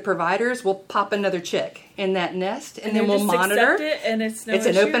parents are good providers, we'll pop another chick in that nest, and then we'll just monitor. Accept it, and it's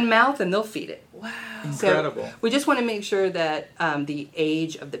an open mouth, and they'll feed it. Wow. Incredible. So we just want to make sure that the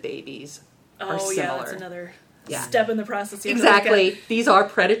age of the babies are similar. Yeah, that's another step in the process. Exactly. These are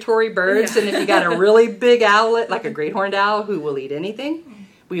predatory birds, and if you got a really big owlet, like a great horned owl, who will eat anything,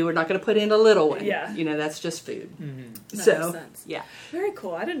 we were not going to put in a little one. Yeah. That's just food. That So, makes sense. yeah. Very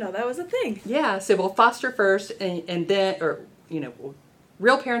cool. I didn't know that was a thing. Yeah, so we'll foster first, and then, we'll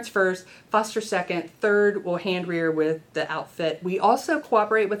real parents first, foster second, third we'll hand rear with the outfit. We also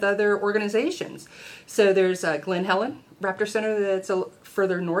cooperate with other organizations. So there's Glen Helen Raptor Center that's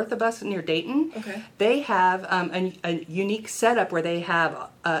further north of us near Dayton. Okay. They have a unique setup where they have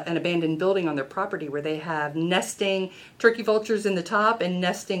an abandoned building on their property where they have nesting turkey vultures in the top and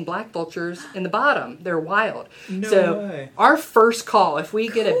nesting black vultures in the bottom. They're wild. No way. Our first call, if we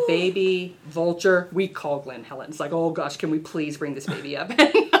get a baby vulture, we call Glen Helen. It's like, oh gosh, can we please bring this baby up?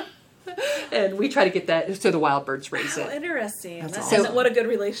 And we try to get that so the wild birds raise it. Interesting. That's And awesome. what a good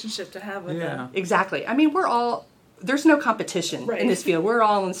relationship to have with them. Exactly. I mean, there's no competition in this field. We're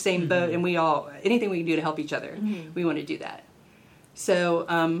all in the same boat, and anything we can do to help each other, we want to do that.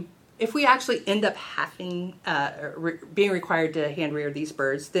 So if we actually end up having being required to hand rear these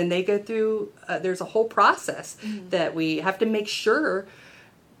birds, then they go through. There's a whole process that we have to make sure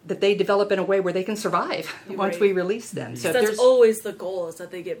that they develop in a way where they can survive once we release them. So that's always the goal, is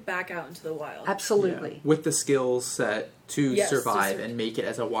that they get back out into the wild. Absolutely. Yeah. With the skills set to survive and make it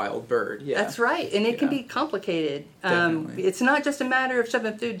as a wild bird. Yeah. That's right. And it can be complicated. It's not just a matter of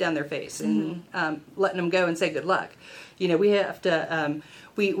shoving food down their face and letting them go and say good luck. We have to,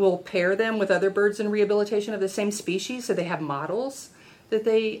 we will pair them with other birds in rehabilitation of the same species, so they have models that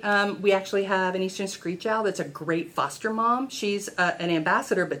we actually have an eastern screech owl that's a great foster mom. She's an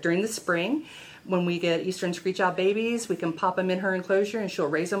ambassador, but during the spring, when we get eastern screech owl babies, we can pop them in her enclosure and she'll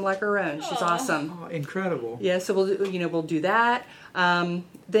raise them like her own. She's awesome. Oh, incredible. Yeah, so we'll do that. Then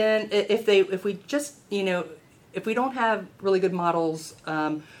if we don't have really good models,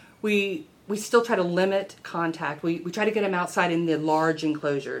 we still try to limit contact. We try to get them outside in the large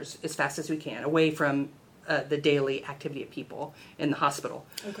enclosures as fast as we can, away from the daily activity of people in the hospital.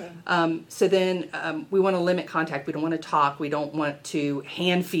 Okay. So then we want to limit contact. We don't want to talk. We don't want to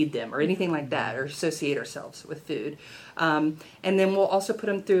hand feed them or anything like that, or associate ourselves with food. And then we'll also put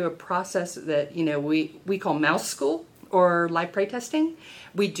them through a process that we call mouse school or live prey testing.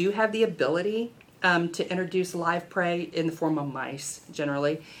 We do have the ability to introduce live prey in the form of mice.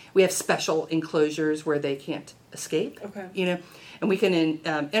 Generally, we have special enclosures where they can't escape. Okay. And we can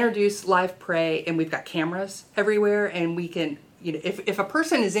introduce live prey, and we've got cameras everywhere, and we can, if a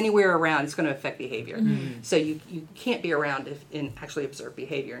person is anywhere around, it's going to affect behavior. So you can't be around and actually observe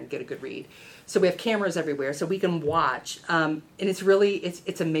behavior and get a good read. So we have cameras everywhere, so we can watch, and it's really,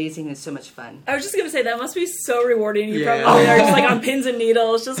 it's amazing and so much fun. I was just going to say, that must be so rewarding. You probably are just like on pins and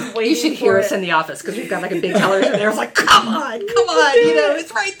needles, just waiting. You should hear us in the office, because we've got like a big television there. It's like, come on,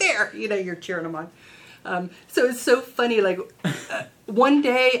 it's right there. You're cheering them on. So it's so funny, like one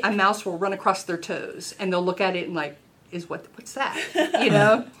day a mouse will run across their toes and they'll look at it and like, what's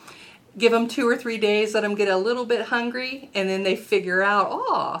that? Give them 2 or 3 days, let them get a little bit hungry, and then they figure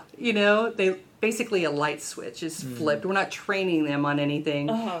out, they basically a light switch is flipped. We're not training them on anything.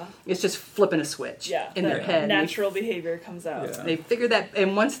 It's just flipping a switch in their head. Natural behavior comes out. Yeah. They figure that,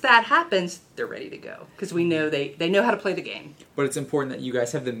 and once that happens, they're ready to go, because we know they know how to play the game. But it's important that you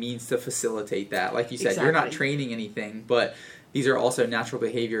guys have the means to facilitate that. Like you said, you're not training anything, but these are also natural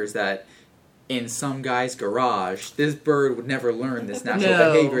behaviors that in some guy's garage, this bird would never learn this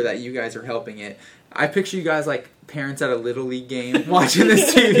natural behavior that you guys are helping it. I picture you guys like parents at a Little League game watching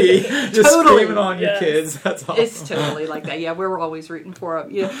this TV, just screaming on your kids. That's awesome. It's totally like that. Yeah, we're always rooting for them.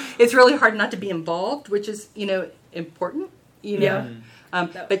 It's really hard not to be involved, which is, important,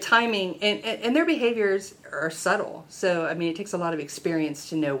 but timing and their behaviors are subtle. So, it takes a lot of experience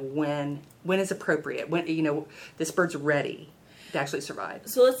to know when is appropriate, when, this bird's ready to actually survive.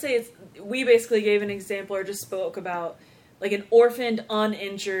 So let's say we basically gave an example or just spoke about like an orphaned,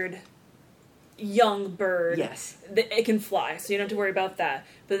 uninjured young bird. Yes. It can fly, so you don't have to worry about that.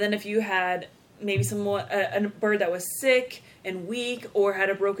 But then if you had maybe a bird that was sick and weak or had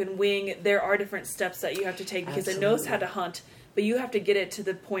a broken wing, there are different steps that you have to take, because it knows how to hunt, but you have to get it to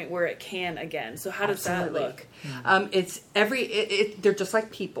the point where it can again. So how does that look? They're just like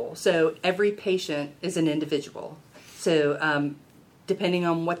people. So every patient is an individual. So depending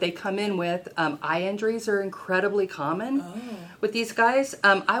on what they come in with, eye injuries are incredibly common with these guys.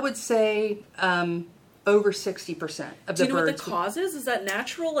 I would say over 60% of the birds. Do you know what the cause is? Is that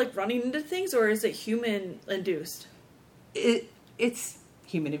natural, like running into things, or is it human-induced? It's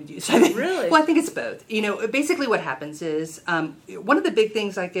human-induced, I think. Really? Well, I think it's both. Basically what happens is, one of the big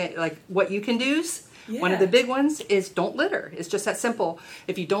things like what you can do, one of the big ones is don't litter. It's just that simple.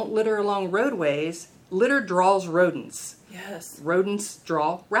 If you don't litter along roadways, litter draws rodents. Yes. Rodents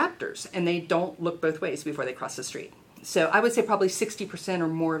draw raptors, and they don't look both ways before they cross the street. So I would say probably 60% or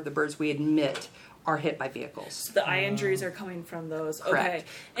more of the birds we admit are hit by vehicles. So the eye injuries are coming from those. Correct. Okay.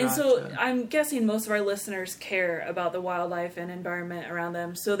 And so I'm guessing most of our listeners care about the wildlife and environment around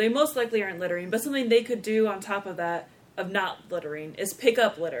them, so they most likely aren't littering. But something they could do on top of that, of not littering, is pick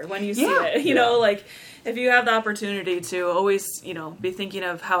up litter when you see it. You know, like if you have the opportunity to always, be thinking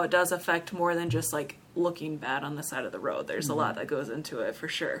of how it does affect more than just like looking bad on the side of the road. There's a lot that goes into it for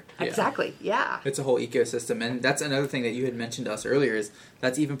sure. Exactly. Yeah. It's a whole ecosystem, and that's another thing that you had mentioned to us earlier, is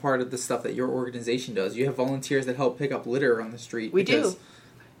that's even part of the stuff that your organization does. You have volunteers that help pick up litter on the street. We do.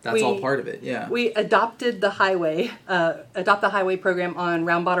 That's all part of it. Yeah. We adopted the highway program on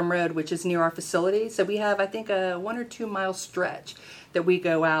Round Bottom Road, which is near our facility. So we have, I think, a 1 or 2 mile stretch that we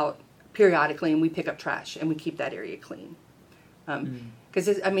go out periodically and we pick up trash and we keep that area clean. Because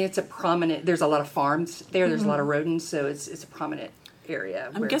it's a prominent. There's a lot of farms there. There's a lot of rodents, so it's a prominent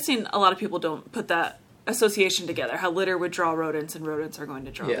area. I'm guessing a lot of people don't put that association together, how litter would draw rodents and rodents are going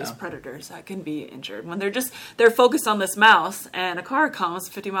to draw these predators that can be injured. When they're focused on this mouse and a car comes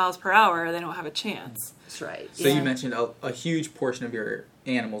 50 miles per hour, they don't have a chance. That's right. So you mentioned a huge portion of your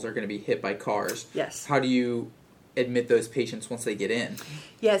animals are going to be hit by cars. Yes. How do you admit those patients once they get in?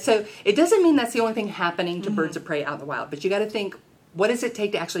 Yeah, so it doesn't mean that's the only thing happening to birds of prey out in the wild, but you got to think, what does it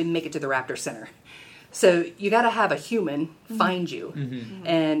take to actually make it to the raptor center? So you got to have a human find you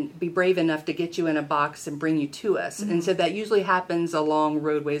and be brave enough to get you in a box and bring you to us. And so that usually happens along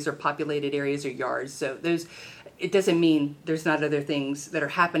roadways or populated areas or yards. So it doesn't mean there's not other things that are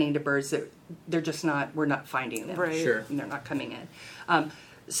happening to birds that we're not finding them. Right. Sure. And they're not coming in.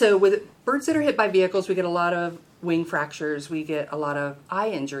 So with birds that are hit by vehicles, we get a lot of wing fractures. We get a lot of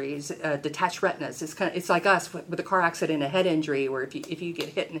eye injuries, detached retinas. It's like us with a car accident, a head injury, where if you get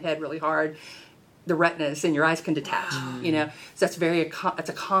hit in the head really hard, the retinas and your eyes can detach. So that's that's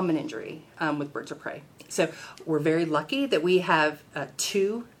a common injury with birds of prey. So we're very lucky that we have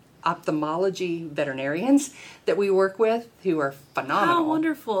 2 ophthalmology veterinarians that we work with who are phenomenal. How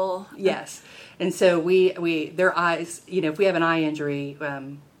wonderful. Yes. And so their eyes, if we have an eye injury,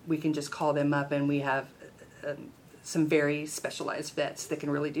 we can just call them up, and we have some very specialized vets that can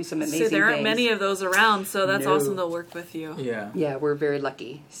really do some amazing things. So there aren't many of those around, so that's awesome to work with you. Yeah. Yeah, we're very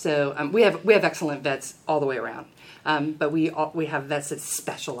lucky. So we have excellent vets all the way around. But we have vets that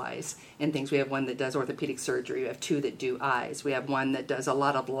specialize in things. We have one that does orthopedic surgery. We have 2 that do eyes. We have one that does a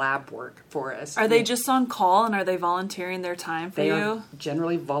lot of lab work for us. Are they just on call, and are they volunteering their time for you? They are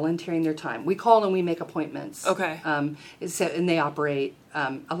generally volunteering their time. We call and we make appointments. Okay. And they operate.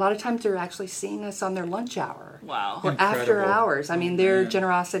 A lot of times they're actually seeing us on their lunch hour. Wow. Or after Incredible. hours. I mean, their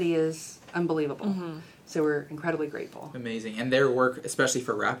generosity is unbelievable. So we're incredibly grateful. Amazing. And their work, especially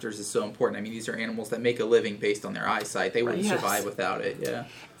for raptors, is so important. I mean, these are animals that make a living based on their eyesight. They wouldn't survive without it. Yeah.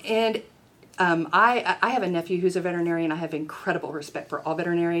 And I have a nephew who's a veterinarian. I have incredible respect for all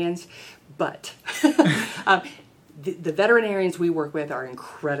veterinarians. But the veterinarians we work with are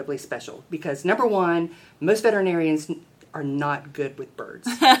incredibly special because, number one, most veterinarians are not good with birds.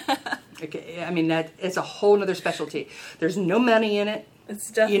 Okay, I mean, it's a whole other specialty. There's no money in it. It's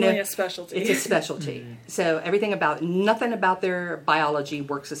definitely a specialty. It's a specialty. So nothing about their biology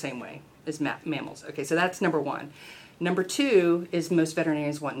works the same way as mammals. Okay, so that's number one. Number 2 is most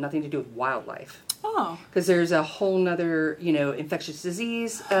veterinarians want nothing to do with wildlife. Oh. Because there's a whole nother, infectious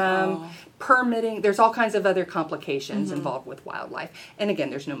disease, permitting. There's all kinds of other complications involved with wildlife. And again,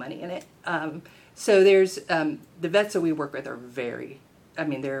 there's no money in it. So there's the vets that we work with are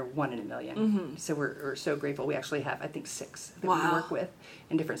they're 1 in a million. So we're so grateful. We actually have, I think, 6 that we work with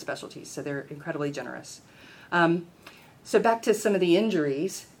in different specialties. So they're incredibly generous. So back to some of the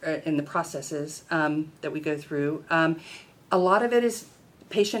injuries and the processes that we go through. A lot of it is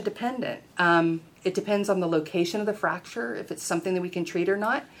patient dependent. It depends on the location of the fracture, if it's something that we can treat or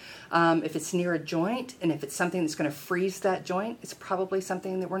not. If it's near a joint, and if it's something that's going to freeze that joint, it's probably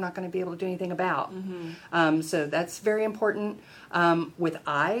something that we're not going to be able to do anything about. So that's very important. With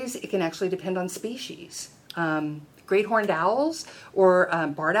eyes, it can actually depend on species. Great horned owls or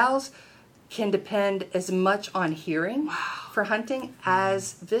barred owls can depend as much on hearing for hunting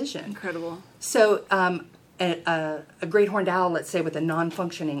as vision. Incredible. So a great horned owl, let's say with a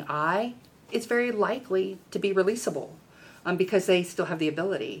non-functioning eye, it's very likely to be releasable because they still have the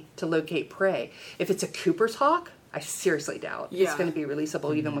ability to locate prey. If it's a Cooper's hawk, I seriously doubt it's going to be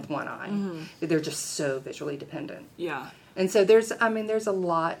releasable even with one eye. They're just so visually dependent. Yeah. And so there's a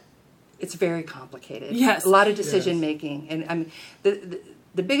lot. It's very complicated. Yes. A lot of decision making, and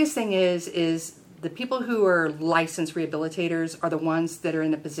the biggest thing is the people who are licensed rehabilitators are the ones that are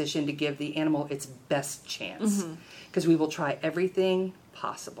in a position to give the animal its best chance, because we will try everything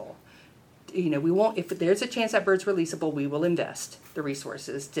possible. We won't, if there's a chance that bird's releasable, we will invest the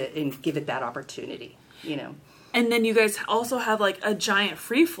resources and give it that opportunity. And then you guys also have like a giant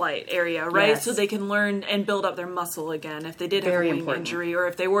free flight area, right? Yes. So they can learn and build up their muscle again if they did have a wing injury, or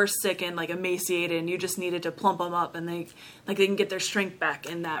if they were sick and like emaciated and you just needed to plump them up and they can get their strength back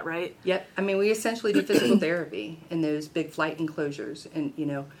in that, right? Yep. We essentially do physical therapy in those big flight enclosures, and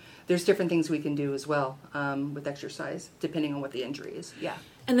there's different things we can do as well with exercise depending on what the injury is. Yeah.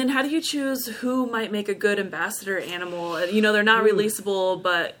 And then how do you choose who might make a good ambassador animal? They're not releasable,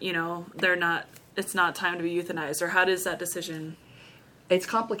 but they're not. It's not time to be euthanized, or how does that decision? It's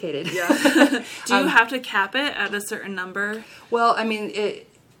complicated. Yeah. Do you have to cap it at a certain number? Well,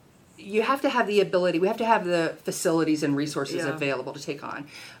 you have to have the ability. We have to have the facilities and resources available to take on.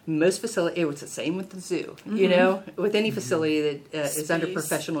 Most facility, it was the same with the zoo. You know, with any facility that is under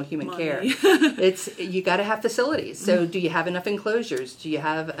professional human care, you got to have facilities. So, do you have enough enclosures? Do you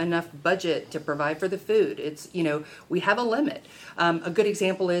have enough budget to provide for the food? It's we have a limit. A good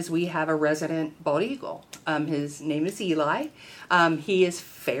example is we have a resident bald eagle. His name is Eli. He is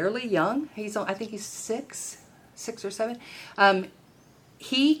fairly young. I think he's six or seven.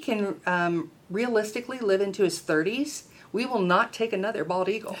 He can realistically live into his 30s. We will not take another bald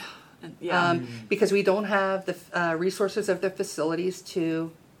eagle because we don't have the resources of the facilities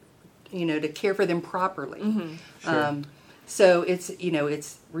to care for them properly. Sure. So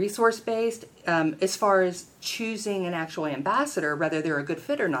it's resource based. As far as choosing an actual ambassador, whether they're a good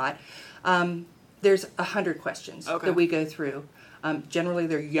fit or not, there's 100 questions that we go through. Generally,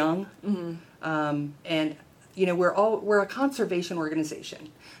 they're young, and we're a conservation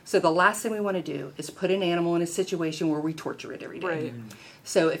organization. So the last thing we want to do is put an animal in a situation where we torture it every day. Right.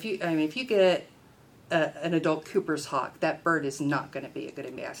 So if you get an adult Cooper's hawk, that bird is not going to be a good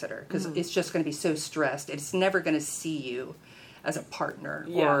ambassador because it's just going to be so stressed. It's never going to see you as a partner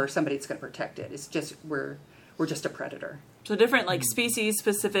or somebody that's going to protect it. It's just we're just a predator. So different species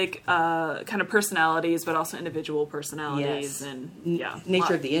specific kind of personalities, but also individual personalities and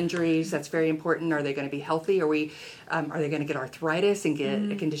nature of the injuries. That's very important. Are they going to be healthy? Are they going to get arthritis and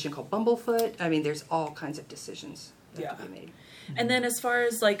get a condition called bumblefoot? I mean, there's all kinds of decisions that have to be made. And then as far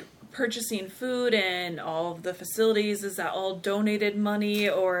as purchasing food and all of the facilities, is that all donated money,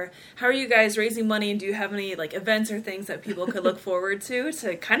 or how are you guys raising money? And do you have any events or things that people could look forward to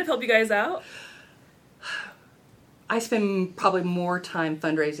kind of help you guys out? I spend probably more time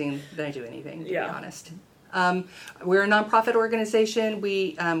fundraising than I do anything, to be honest. We're a nonprofit organization.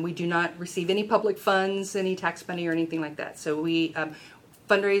 We do not receive any public funds, any tax money, or anything like that. So we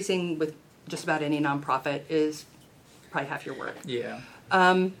fundraising with just about any nonprofit is probably half your work. Yeah.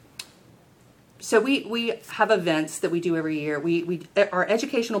 So we have events that we do every year. Our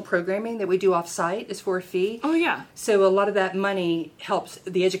educational programming that we do off-site is for a fee. Oh, yeah. So a lot of that money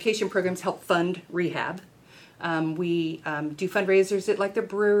the education programs help fund rehab. We do fundraisers at the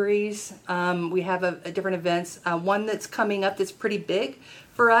breweries. We have different events. One that's coming up that's pretty big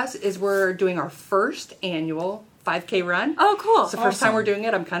for us is we're doing our first annual 5K run. Oh, cool. It's the first time we're doing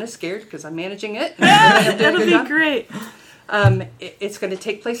it. I'm kind of scared because I'm managing it. Yeah, that'll be great. It's going to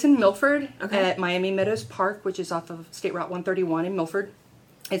take place in Milford at Miami Meadows Park, which is off of State Route 131 in Milford.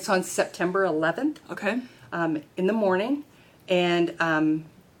 It's on September 11th. Okay. In the morning. And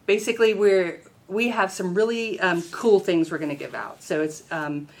basically we have some really cool things we're going to give out. So it's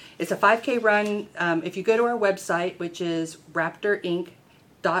a 5K run. If you go to our website, which is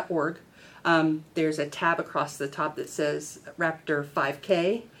raptorinc.org, there's a tab across the top that says Raptor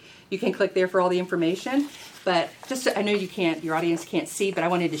 5K. You can click there for all the information. But I know your audience can't see, but I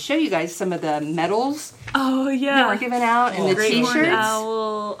wanted to show you guys some of the medals. Oh, yeah. That we're giving out and the Great t-shirts. Horned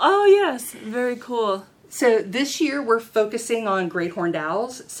Owl. Oh, yes. Very cool. So this year we're focusing on great horned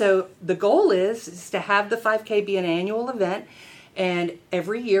owls. So the goal is to have the 5K be an annual event, and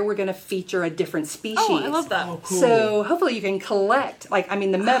every year we're going to feature a different species. Oh, I love that. Oh, cool. So hopefully you can collect.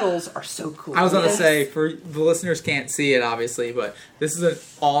 The medals are so cool. I was going to say, for the listeners can't see it obviously, but this is an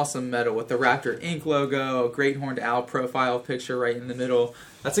awesome medal with the Raptor Inc. logo, a great horned owl profile picture right in the middle.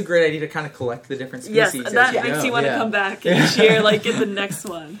 That's a great idea to kind of collect the different species. Yes, that makes you want to come back each year, get the next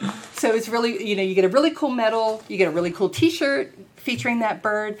one. So it's really, you get a really cool medal, you get a really cool t-shirt featuring that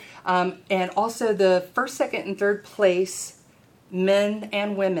bird, and also the first, second, and third place, men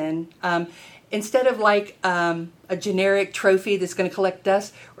and women, instead of a generic trophy that's going to collect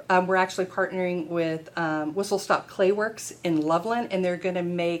dust, we're actually partnering with Whistle Stop Clayworks in Loveland, and they're going to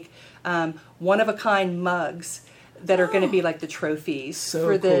make one-of-a-kind mugs that are going to be the trophies. So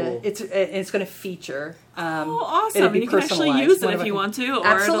for cool. It's going to feature. Awesome! It'll be And you can actually personalized. use it if you want to, or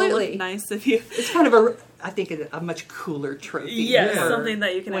Absolutely. it'll look nice if you. It's kind of I think a much cooler trophy. Yes, for something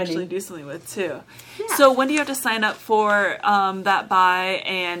that you can winning. actually do something with too. Yeah. So when do you have to sign up for that buy?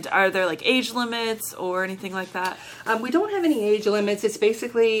 And are there age limits or anything like that? We don't have any age limits. It's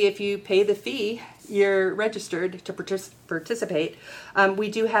basically if you pay the fee, you're registered to participate. We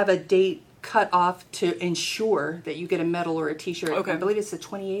do have a date cut off to ensure that you get a medal or a t-shirt. Okay. I believe it's the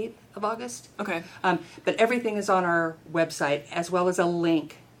 28th of August. Okay. But everything is on our website as well as a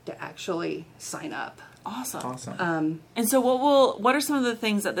link to actually sign up. Awesome. And so what are some of the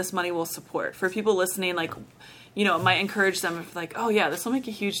things that this money will support for people listening? It might encourage them if oh yeah, this will make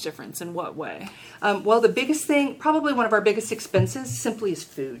a huge difference. In what way? Well, the biggest thing, probably one of our biggest expenses, simply is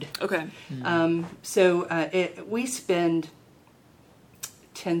food. Okay. So we spend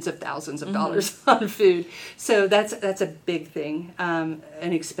tens of thousands of dollars on food. So that's a big thing, an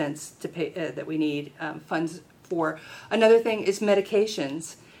expense to pay that we need funds for. Another thing is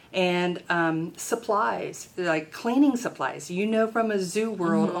medications and supplies, like cleaning supplies. From a zoo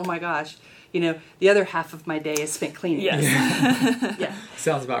world, oh my gosh, the other half of my day is spent cleaning. Yes. Yeah.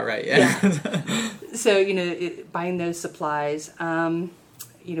 Sounds about right. Yeah. So, buying those supplies.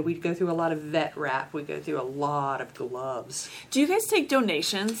 We go through a lot of vet wrap. We go through a lot of gloves. Do you guys take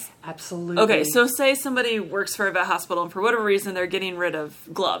donations? Absolutely. Okay, so say somebody works for a vet hospital and for whatever reason they're getting rid of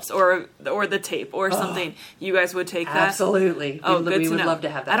gloves or the tape or something. You guys would take that? Absolutely. Oh, good we to would know. love to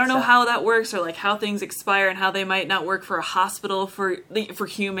have that. I don't know stuff. how that works or like how things expire and how they might not work for a hospital for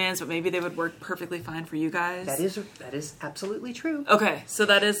humans, but maybe they would work perfectly fine for you guys. That is absolutely true. Okay, so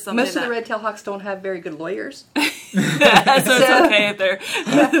that is something Most of the red-tailed hawks don't have very good lawyers. so it's okay if they're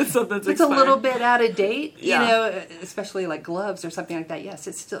something's It's a expired. little bit out of date, Yeah. especially like gloves or something like that. Yes,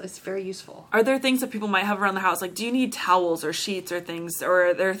 it's very useful. Are there things that people might have around the house? Like, do you need towels or sheets or things? Or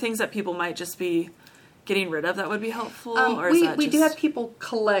are there things that people might just be getting rid of that would be helpful? Or is that We do have people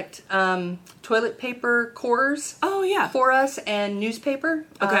collect toilet paper cores. Oh, yeah. For us and newspaper.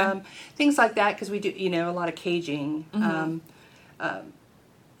 Okay. Things like that because we do a lot of caging.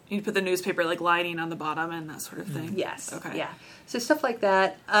 You put the newspaper like lining on the bottom and that sort of thing. Yes. Okay. Yeah. So stuff like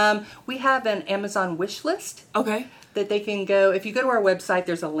that. We have an Amazon wish list Okay. that they can go. If you go to our website,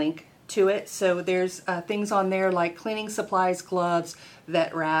 there's a link to it. So there's things on there like cleaning supplies, gloves,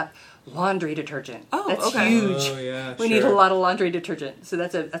 vet wrap, laundry detergent. Oh, that's okay. huge. Oh, yeah, we need a lot of laundry detergent. So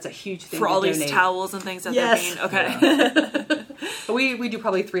that's a huge thing For to all these donate. towels and things that Yes. they're being. Okay. We do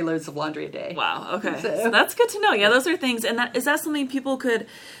probably 3 loads of laundry a day. Wow. Okay. So- So that's good to know. Yeah, those are things. And is that something people could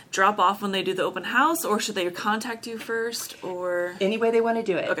drop off when they do the open house, or should they contact you first, or? Any way they want to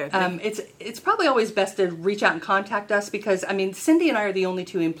do it. Okay. It's probably always best to reach out and contact us because, Cindy and I are the only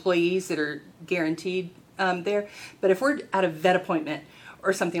 2 employees that are guaranteed there. But if we're at a vet appointment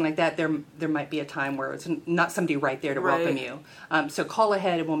or something like that, there might be a time where it's not somebody right there to welcome you. So call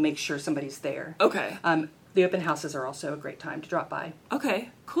ahead and we'll make sure somebody's there. Okay. The open houses are also a great time to drop by. Okay,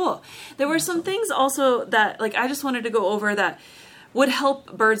 cool. There were some things also that, like, I just wanted to go over that would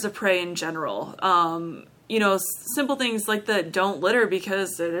help birds of prey in general. Simple things like the don't litter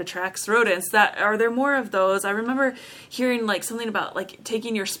because it attracts rodents. Are there more of those? I remember hearing like something about like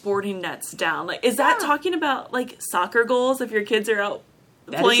taking your sporting nets down. Like, is that talking about like soccer goals if your kids are out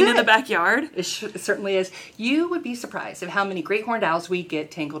playing in the backyard? It certainly is. You would be surprised at how many great horned owls we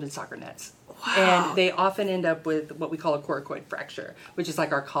get tangled in soccer nets. Wow. And they often end up with what we call a coracoid fracture, which is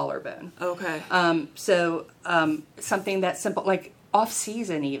like our collarbone. Okay. Something that simple, like off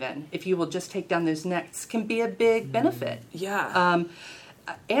season even, if you will just take down those nets, can be a big benefit. Yeah.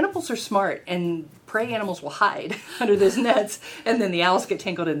 Animals are smart, and prey animals will hide under those nets, and then the owls get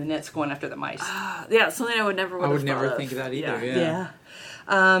tangled in the nets going after the mice. Yeah, something I would never I would have never thought think of that Yeah. either.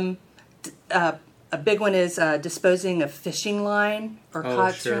 Yeah. A big one is disposing of fishing line or Oh,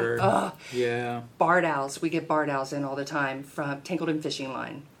 cod sure. string. Oh, Yeah. barred owls. We get barred owls in all the time from tangled in fishing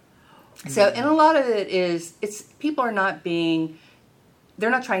line. So, and a lot of it is, people are not being, they're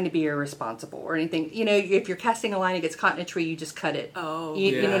not trying to be irresponsible or anything. If you're casting a line and gets caught in a tree, you just cut it. Oh,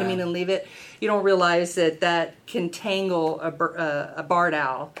 You know what I yeah. mean? And leave it. You don't realize that can tangle a barred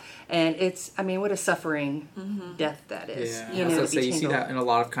owl. And what a suffering death that is. Yeah, I was to gonna be say you see tangled. that in a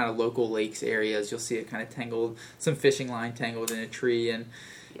lot of kind of local lakes areas. You'll see it kind of tangled, some fishing line tangled in a tree, and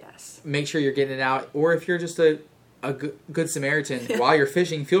Yes. make sure you're getting it out. Or if you're just a good Samaritan while you're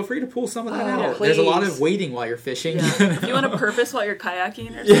fishing, feel free to pull some of that Oh, out. There's a lot please. of waiting while you're fishing. If you want to purpose while you're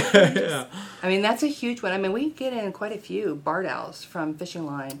kayaking or something. Yeah. That's a huge one. We get in quite a few barred owls from fishing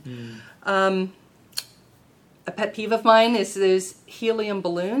line. A pet peeve of mine is those helium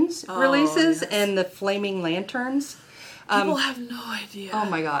balloons releases yes. and the flaming lanterns. People have no idea. Oh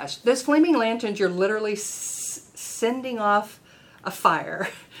my gosh. Those flaming lanterns, you're literally sending off a fire,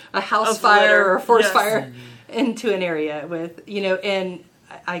 a house Of fire litter. or a forest Yes. fire into an area with, and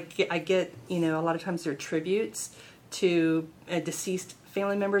I get, a lot of times they're tributes to deceased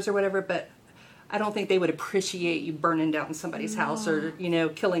family members or whatever, but I don't think they would appreciate you burning down somebody's house or,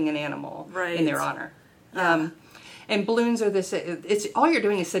 killing an animal in their honor. And balloons are this, it's all you're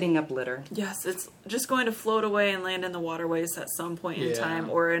doing is setting up litter. Yes, it's just going to float away and land in the waterways at some point in Yeah. time.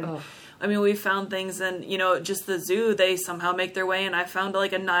 Or we found things in, just the zoo, they somehow make their way. And I found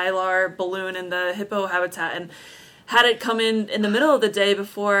like a Nylar balloon in the hippo habitat and had it come in the middle of the day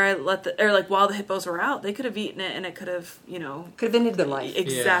before I while the hippos were out, they could have eaten it and it could have, Could have ended their life.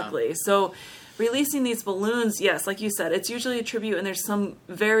 Exactly. Yeah. So releasing these balloons, yes, like you said, it's usually a tribute and there's some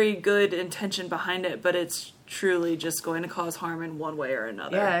very good intention behind it, but it's truly just going to cause harm in one way or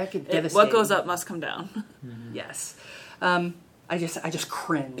another. Yeah, it could devastate. What goes up must come down. Yes. I just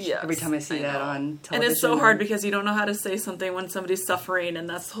cringe Yes, every time I see that know. on television. And it's so hard because you don't know how to say something when somebody's suffering, and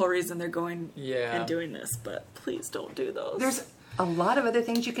that's the whole reason they're going and doing this. But please don't do those. There's a lot of other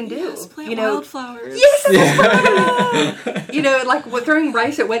things you can do. Yes, plant you know, wildflowers. Yes, you know, like with throwing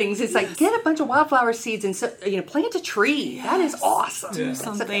rice at weddings, it's like get a bunch of wildflower seeds and plant a tree. Yes. That is awesome. Do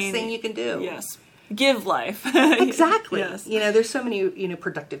That's the best thing you can do. Yes. Give life. Exactly. Yes. You know, there's so many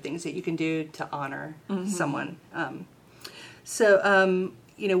productive things that you can do to honor someone.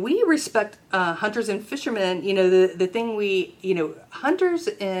 You know, we respect hunters and fishermen. You know, the thing hunters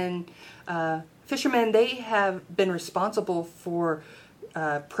and fishermen, they have been responsible for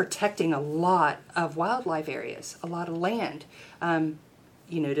protecting a lot of wildlife areas, a lot of land, to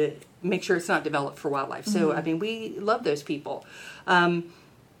make sure it's not developed for wildlife. So, I mean, we love those people.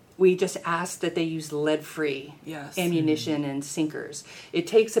 We just ask that they use lead-free ammunition and sinkers. It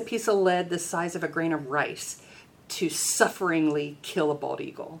takes a piece of lead the size of a grain of rice to sufferingly kill a bald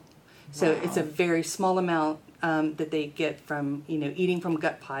eagle. So it's a very small amount that they get from eating from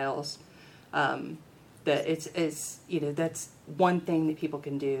gut piles. That it's that's one thing that people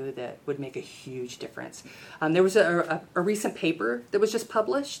can do that would make a huge difference. There was a recent paper that was just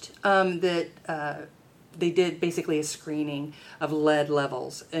published that they did basically a screening of lead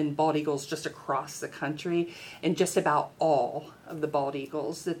levels in bald eagles just across the country, and just about all of the bald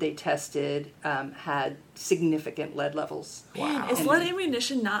eagles that they tested had significant lead levels. Man, is lead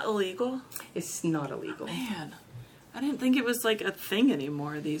ammunition not illegal? It's not illegal. Man, I didn't think it was like a thing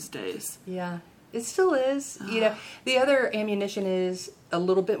anymore these days. Yeah, it still is. The other ammunition is a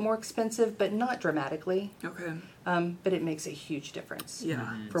little bit more expensive, but not dramatically. Okay. But it makes a huge difference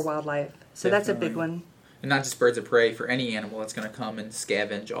for wildlife. So Definitely. that's a big one. And not just birds of prey, for any animal that's going to come and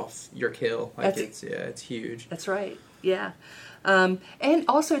scavenge off your kill. Like it's huge. That's right. Yeah. And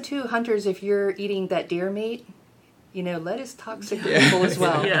also too, hunters, if you're eating that deer meat, lead is toxic for people as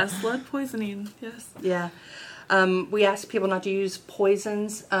well. Yes, lead poisoning. Yes. Yeah. We ask people not to use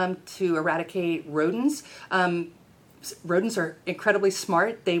poisons to eradicate rodents. Rodents are incredibly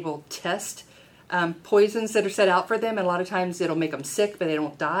smart. They will test poisons that are set out for them, and a lot of times it'll make them sick, but they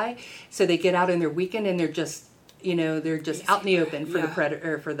don't die. So they get out in their weekend, and they're just out in the open for the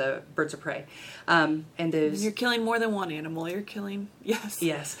predator, or for the birds of prey. And those, you're killing more than one animal. You're killing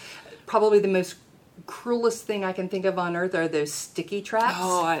yes, probably the most cruelest thing I can think of on earth are those sticky traps.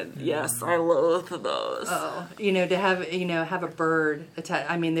 Oh, I loathe those. Oh, to have a bird attack.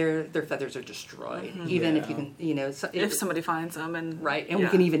 I mean, their feathers are destroyed. Even if you can, if somebody finds them and right, and we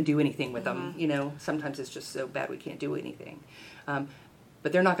can even do anything with them. Sometimes it's just so bad we can't do anything.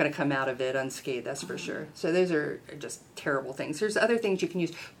 But they're not going to come out of it unscathed, that's for sure. So those are just terrible things. There's other things you can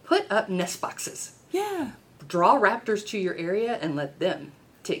use. Put up nest boxes. Yeah. Draw raptors to your area and let them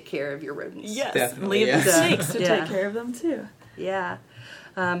take care of your rodents. Yes. Definitely, Leave the snakes to take care of them too. Yeah.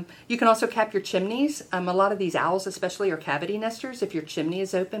 You can also cap your chimneys. A lot of these owls especially are cavity nesters. If your chimney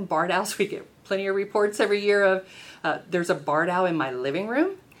is open, barred owls, we get plenty of reports every year of there's a barred owl in my living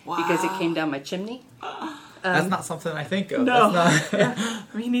room because it came down my chimney. That's not something I think of. No. That's not... Yeah,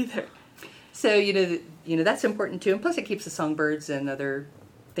 me neither. So, that's important too. And plus it keeps the songbirds and other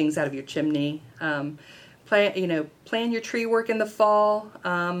things out of your chimney. Plan your tree work in the fall.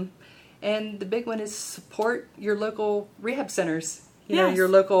 And the big one is support your local rehab centers. Your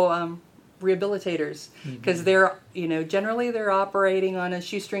local rehabilitators, because they're generally they're operating on a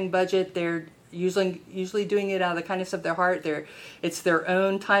shoestring budget. They're usually doing it out of the kindness of their heart. It's their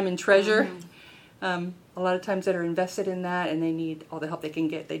own time and treasure. A lot of times that are invested in that, and they need all the help they can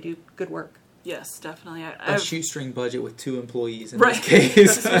get. They do good work. Yes, definitely. A shoestring budget with 2 employees in this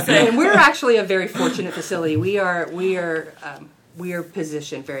case. And we're actually a very fortunate facility. We are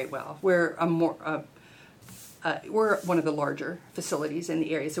positioned very well. We're we're one of the larger facilities in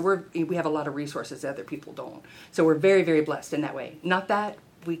the area, so we have a lot of resources that other people don't. So we're very, very blessed in that way. Not that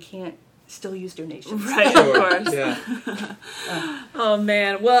we can't still use donations. Right, of course. Yeah. Oh,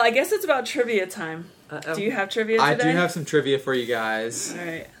 man. Well, I guess it's about trivia time. Do you have trivia today? I do have some trivia for you guys. All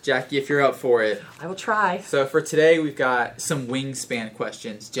right. Jackie, if you're up for it. I will try. So for today, we've got some wingspan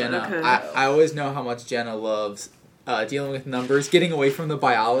questions. Jenna, Okay. I always know how much Jenna loves dealing with numbers, getting away from the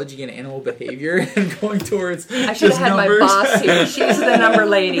biology and animal behavior and going towards I should have had numbers. my boss here. She's the number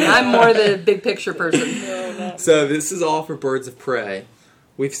lady. I'm more the big picture person. So this is all for birds of prey.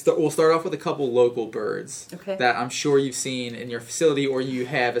 We'll start off with a couple local birds that I'm sure you've seen in your facility or you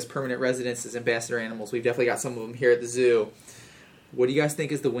have as permanent residents as ambassador animals. We've definitely got some of them here at the zoo. What do you guys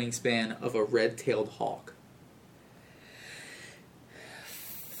think is the wingspan of a red-tailed hawk?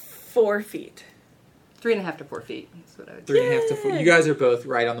 4 feet. 3.5 to 4 feet. That's what I would say. 3.5 to 4. You guys are both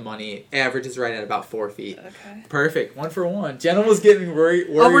right on the money. Average is right at about 4 feet. Okay. Perfect. 1 for 1. Jenna was getting worried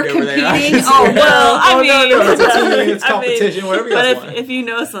we're over there. competing? Oh, well, I mean, no, it's a team, it's competition, whatever you guys But want. if you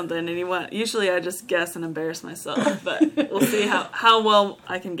know something and you want, usually I just guess and embarrass myself. But we'll see how well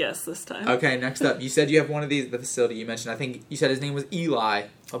I can guess this time. Okay, next up. You said you have one of these at the facility you mentioned. I think you said his name was Eli,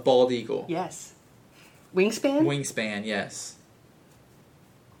 a bald eagle. Yes. Wingspan? Wingspan, yes.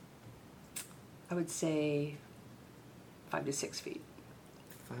 I would say 5 to 6 feet.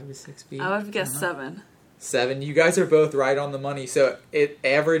 5 to 6 feet. I would have guessed 7. 7. You guys are both right on the money. So it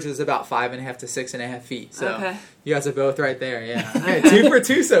averages about 5.5 to 6.5 feet. So Okay. you guys are both right there. Yeah. Okay, 2 for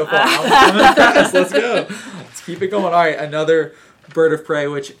 2 so far. I'm impressed. Let's go. Let's keep it going. All right, another bird of prey,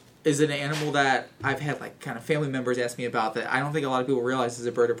 which is an animal that I've had like kind of family members ask me about that I don't think a lot of people realize is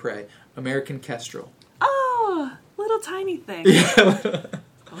a bird of prey. American kestrel. Oh, little tiny thing. Yeah.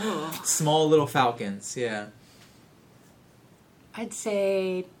 Oh. Small little falcons. Yeah. I'd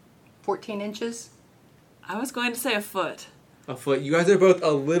say 14 inches. I was going to say a foot. A foot. You guys are both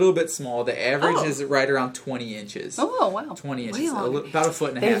a little bit small. The average Oh. is right around 20 inches. Oh, wow. 20 Way inches. long. About a foot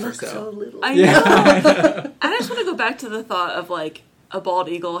and a They half or look so little. I Yeah. know. I just want to go back to the thought of like a bald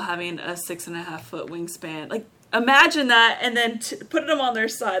eagle having a 6.5 foot wingspan. Like imagine that, and then put them on their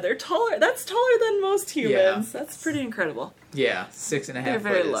side. They're taller. That's taller than most humans. Yeah. That's pretty incredible. Yeah, 6.5 They're foot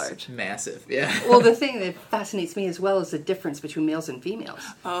very is large. massive. Yeah. Well, the thing that fascinates me as well is the difference between males and females.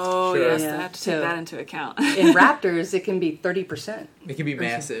 Oh Sure. yes, Yeah. I have to So- take that into account. In raptors, it can be 30%. It can be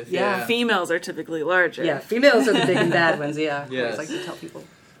massive. Yeah. Yeah. Females are typically larger. Yeah, females are the big and bad ones, yeah. I Yes. always like to tell people.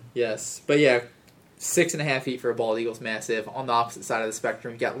 Yes. But yeah, 6.5 feet for a bald eagle is massive. On the opposite side of the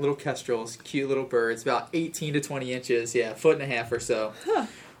spectrum, you got little kestrels, cute little birds, about 18 to 20 inches. Yeah, 1.5 foot or so. Huh.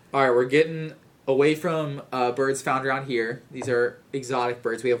 All right, we're getting away from birds found around here. These are exotic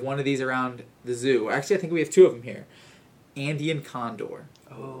birds. We have one of these around the zoo. Actually, I think we have 2 of them here. Andean condor.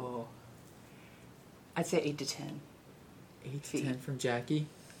 Oh. I'd say 8 to 10. 8 to Feet. 10 from Jackie.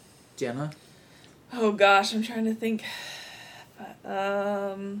 Gemma. Oh gosh, I'm trying to think.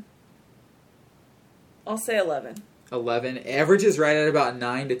 I'll say 11. 11. Average is right at about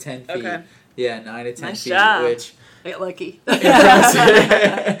 9 to 10 feet. Okay. Yeah, 9 to 10 Nice feet, job. which I get lucky.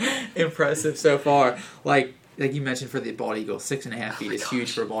 impressive. Impressive so far. Like you mentioned for the bald eagle, 6.5 feet is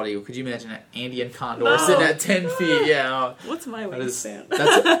huge for a bald eagle. Could you imagine an Andean condor No. sitting at 10 feet? Yeah. What's my That is, wingspan?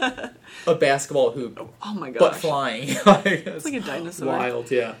 that's a basketball hoop, Oh my gosh. but flying. It's like a dinosaur.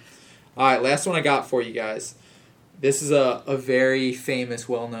 Wild, yeah. All right, last one I got for you guys. This is a very famous,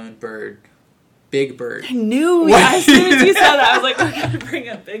 well-known bird. Big Bird. I knew. As soon as you said that, I was like, we're going to bring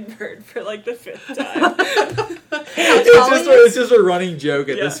up Big Bird for like the 5th time. It's just a running joke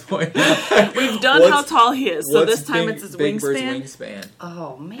at Yeah. this point. We've done how tall he is, so what's this time Big- it's his Big Bird's wingspan. wingspan.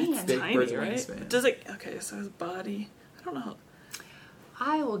 Oh, man. Big Tiny, Bird's right? wingspan. Does it? Okay, so his body. I don't know.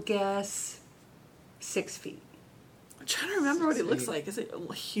 I will guess 6 feet. I'm trying to remember what he 6 looks feet. like. Is it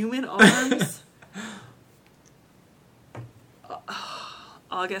human arms?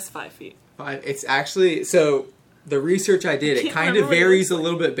 I'll guess 5 feet. It's actually, so the research I did, it can't kind remember of what it looks varies a like.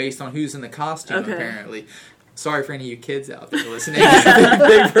 little bit based on who's in the costume, Okay. apparently. Sorry for any of you kids out there listening.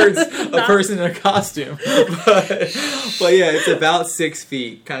 Big Bird's a person in a costume. But yeah, it's about 6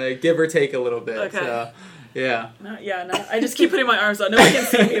 feet, kind of give or take a little bit. Okay. So, yeah. No, I just keep putting my arms out. Nobody can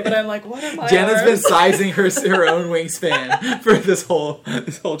see me, but I'm like, what are my Jenna's arms? been sizing her own wingspan for this whole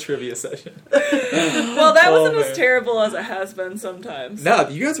trivia session. Well, that Oh, wasn't man. as terrible as it has been sometimes. No,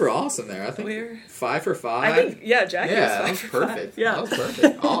 you guys were awesome there. I think We're- 5 for 5. I think, yeah, Jackie yeah, that was was 5 for 5. perfect. Yeah. That was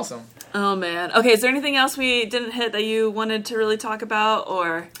perfect. Awesome. Oh, man. Okay, is there anything else we didn't hit that you wanted to really talk about,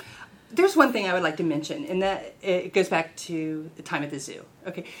 or... There's one thing I would like to mention, and that it goes back to the time at the zoo.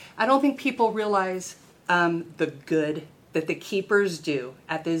 Okay, I don't think people realize the good that the keepers do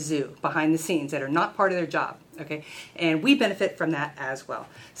at the zoo behind the scenes that are not part of their job. Okay, and we benefit from that as well.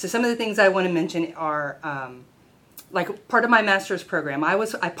 So some of the things I want to mention are like part of my master's program. I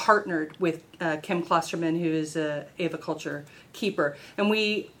partnered with Kim Klosterman, who is a aviculture keeper, and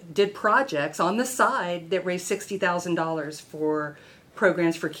we did projects on the side that raised $60,000 for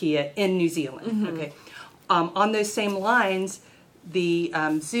programs for Kia in New Zealand. Okay, on those same lines, the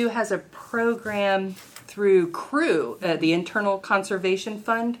zoo has a program through CREW, the Internal Conservation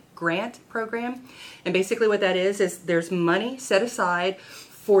Fund grant program, and basically what that is there's money set aside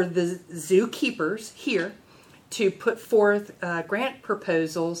for the zookeepers here to put forth grant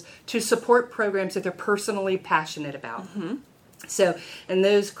proposals to support programs that they're personally passionate about. So, and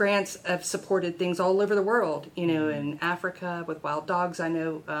those grants have supported things all over the world, you know, in Africa with wild dogs. I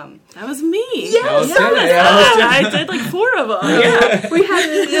know. That was me. Yes, That was yes. Jenna, yeah. I did like 4 of them. Yeah. we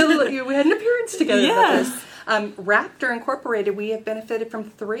had an appearance together about Yes. this. Raptor Incorporated, we have benefited from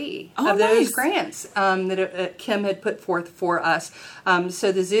 3 Oh, of those nice. grants that Kim had put forth for us.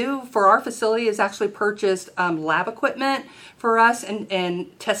 So the zoo for our facility has actually purchased lab equipment for us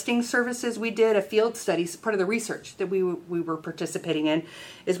and testing services. We did a field study. Part of the research that we were participating in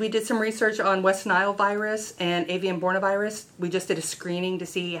is we did some research on West Nile virus and avian bornavirus. We just did a screening to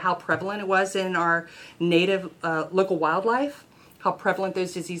see how prevalent it was in our native local wildlife, how prevalent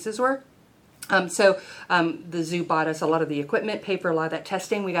those diseases were. So the zoo bought us a lot of the equipment, paid for a lot of that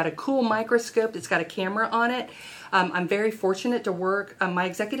testing. We got a cool microscope that's got a camera on it. I'm very fortunate to work. My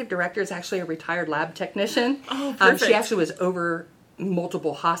executive director is actually a retired lab technician. Oh, perfect. She actually was over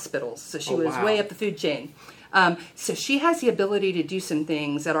multiple hospitals, so she was wow. way up the food chain. So she has the ability to do some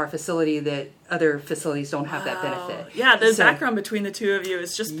things at our facility that other facilities don't have that benefit. Yeah, the So- background between the two of you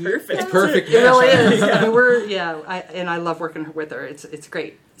is just perfect. It's perfect. It really is. I mean, I love working with her. It's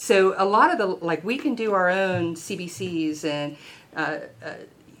great. So a lot of we can do our own CBCs and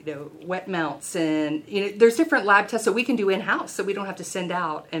wet mounts, and there's different lab tests that we can do in house, so we don't have to send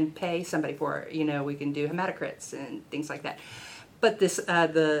out and pay somebody for it. We can do hematocrits and things like that. But this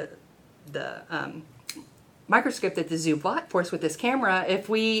the microscope that the zoo bought for us with this camera, if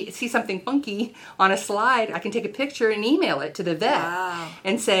we see something funky on a slide, I can take a picture and email it to the vet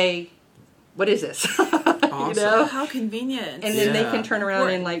and say, what is this? Awesome. How convenient. And then they Yeah. can turn around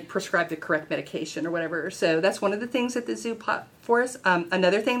and prescribe the correct medication or whatever. So that's one of the things that the zoo bought for us.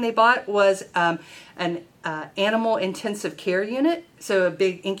 Another thing they bought was an animal intensive care unit, so a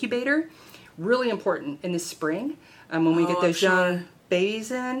big incubator, really important in the spring when we get I'm those young sure.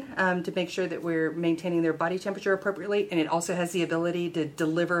 babies in to make sure that we're maintaining their body temperature appropriately. And it also has the ability to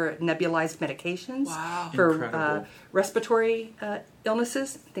deliver nebulized medications for Incredible. respiratory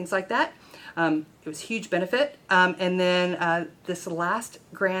illnesses, things like that. It was a huge benefit. And then this last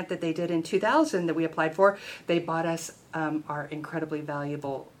grant that they did in 2000 that we applied for, they bought us our incredibly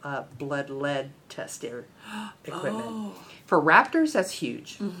valuable blood lead test equipment. For raptors, that's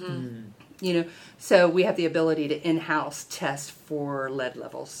huge. So we have the ability to in-house test for lead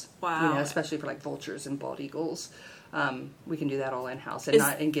levels. Wow. Especially for vultures and bald eagles. We can do that all in-house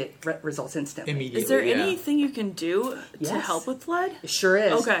and get results instantly. Immediately. Is there yeah. anything you can do to Yes. help with lead? It sure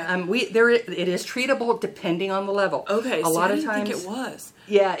is. Okay. It is treatable depending on the level. Okay, A lot I of didn't times, think it was.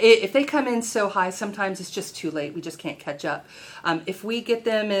 yeah. If they come in so high, sometimes it's just too late. We just can't catch up. If we get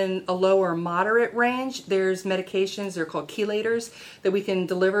them in a low or moderate range, there's medications. They're called chelators that we can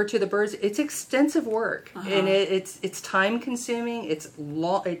deliver to the birds. It's extensive work, and it's time consuming. It's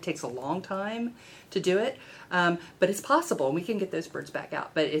long. It takes a long time to do it. But it's possible, and we can get those birds back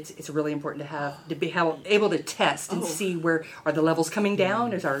out. But it's really important to be able to test and see where are the levels coming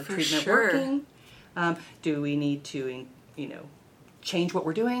down. Is our treatment sure. working? Do we need to change what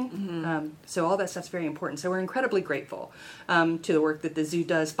we're doing? So all that stuff's very important. So we're incredibly grateful to the work that the zoo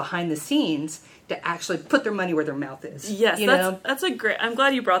does behind the scenes to actually put their money where their mouth is. Yes, you know? that's a great. I'm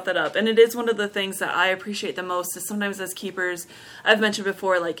glad you brought that up, and it is one of the things that I appreciate the most. Is sometimes as keepers, I've mentioned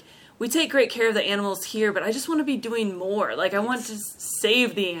before, we take great care of the animals here, but I just want to be doing more. I want to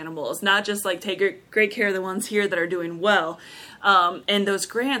save the animals, not just take great care of the ones here that are doing well. And those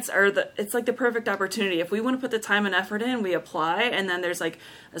grants it's the perfect opportunity. If we want to put the time and effort in, we apply, and then there's a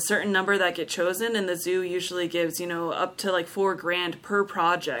certain number that get chosen, and the zoo usually gives, up to $4,000 per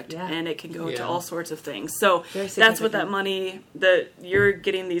project, and it can go to all sorts of things. So that's what that money that you're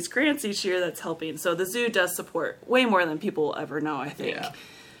getting these grants each year that's helping. So the zoo does support way more than people will ever know, I think. Yeah.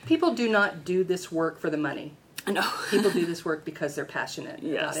 People do not do this work for the money. No. People do this work because they're passionate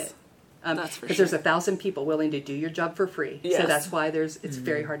about it. That's for Because sure. there's 1,000 people willing to do your job for free. Yes. So that's why it's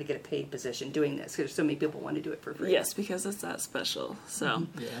very hard to get a paid position doing this, because so many people want to do it for free. Yes, because it's that special. So,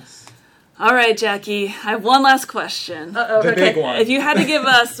 Yes. all right, Jackie, I have one last question. The big one. If you had to give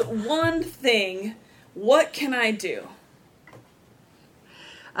us one thing, what can I do?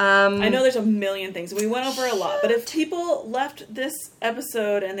 I know there's a million things. We went over a lot, but if people left this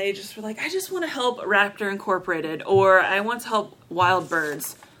episode and they just were I just want to help Raptor Incorporated, or I want to help wild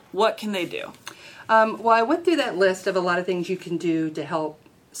birds, what can they do? Well, I went through that list of a lot of things you can do to help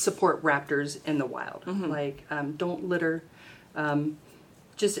support raptors in the wild. Don't litter.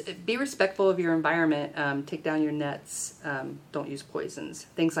 Just be respectful of your environment. Take down your nets. Don't use poisons.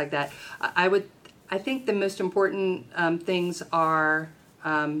 Things like that. I think the most important things are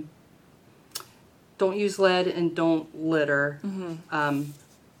don't use lead and don't litter.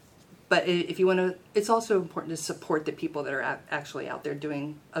 But if you want to, it's also important to support the people that are actually out there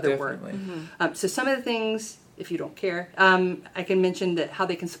doing other work. Definitely. So some of the things if you don't care. I can mention that how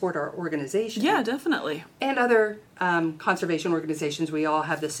they can support our organization. Yeah, definitely. And other conservation organizations. We all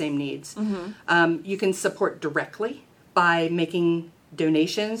have the same needs. You can support directly by making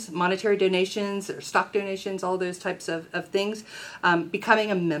donations, monetary donations, or stock donations, all those types of things.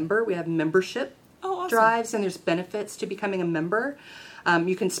 Becoming a member, we have membership drives, and there's benefits to becoming a member.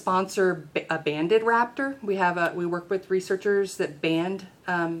 You can sponsor a banded raptor. We work with researchers that band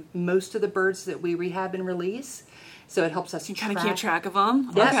most of the birds that we rehab and release. So it helps us kind of keep track of them.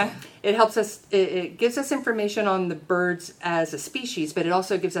 Yes. Okay. It helps us. It gives us information on the birds as a species, but it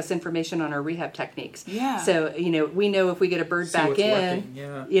also gives us information on our rehab techniques. Yeah. So we know if we get a bird back in,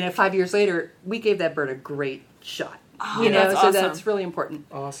 working. 5 years later, we gave that bird a great shot. Oh, that's so awesome. that's really important.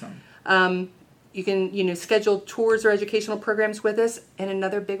 Awesome. You can schedule tours or educational programs with us, and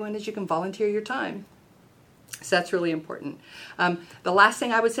another big one is you can volunteer your time. So that's really important. The last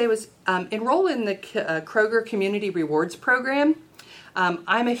thing I would say was enroll in the Kroger Community Rewards Program.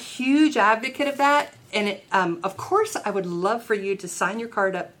 I'm a huge advocate of that. And of course, I would love for you to sign your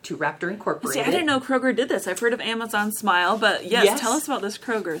card up to Raptor Incorporated. See, I didn't know Kroger did this. I've heard of Amazon Smile, but yes, tell us about this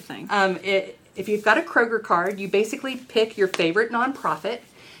Kroger thing. If you've got a Kroger card, you basically pick your favorite nonprofit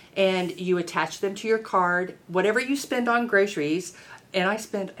and you attach them to your card. Whatever you spend on groceries, and I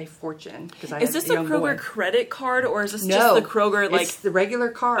spend a fortune because I Is this a Kroger credit card, or is this just the Kroger it's the regular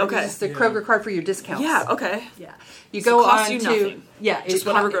card. Okay. It's the Kroger card for your discounts. Yeah. Okay. Yeah. You go it costs on you to nothing. Yeah, just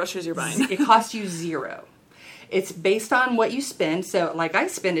whatever groceries you're buying. It costs you zero. It's based on what you spend. So, like, I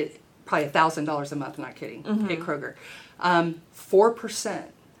spend it probably $1,000 a month. I'm not kidding. At Kroger, 4%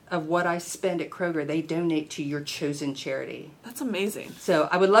 of what I spend at Kroger, they donate to your chosen charity. That's amazing. So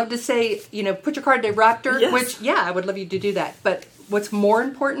I would love to say, put your card to Raptor, Yes. which, I would love you to do that. But what's more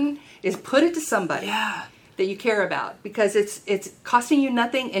important is put it to somebody that you care about, because it's costing you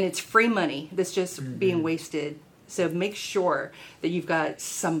nothing and it's free money that's just being wasted. So make sure that you've got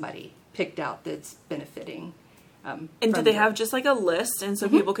somebody picked out that's benefiting. And do they have just like a list, and so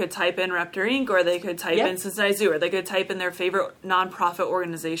people could type in Raptor Inc., or they could type in Cincinnati Zoo, or they could type in their favorite nonprofit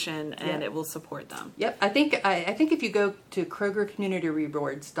organization, and it will support them? Yep, I think if you go to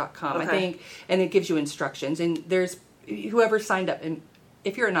KrogerCommunityRewards.com, and it gives you instructions, and there's whoever signed up, and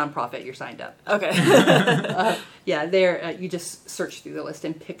if you're a nonprofit, you're signed up. Okay. You just search through the list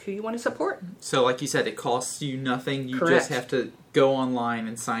and pick who you want to support. So, like you said, it costs you nothing. You Correct. just have to go online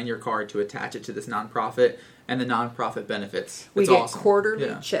and sign your card to attach it to this nonprofit, and the nonprofit benefits. We It's get awesome.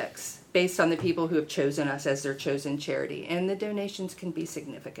 quarterly checks based on the people who have chosen us as their chosen charity, and the donations can be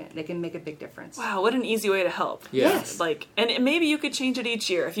significant. They can make a big difference. Wow, what an easy way to help. Yeah. Yes. And maybe you could change it each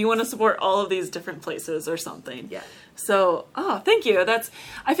year if you want to support all of these different places or something. Yeah. So, thank you.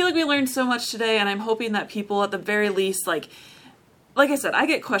 I feel like we learned so much today, and I'm hoping that people at the very least, like I said, I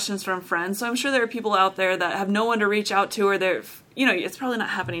get questions from friends, so I'm sure there are people out there that have no one to reach out to, or it's probably not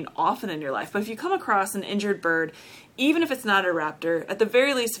happening often in your life, but if you come across an injured bird, even if it's not a raptor, at the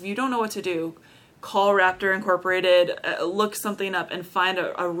very least, if you don't know what to do, call Raptor Incorporated, look something up, and find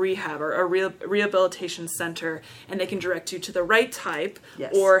a rehab or a rehabilitation center, and they can direct you to the right type,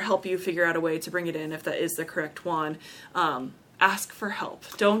 or help you figure out a way to bring it in if that is the correct one. Ask for help.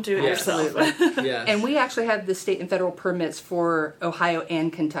 Don't do it yourself. Absolutely. Yeah. And we actually have the state and federal permits for Ohio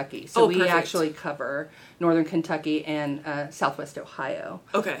and Kentucky. So we perfect. actually cover northern Kentucky and southwest Ohio.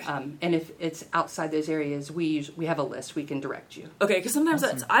 Okay. And if it's outside those areas, we have a list. We can direct you. Okay, because sometimes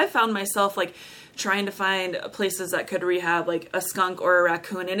I've found myself trying to find places that could rehab like a skunk or a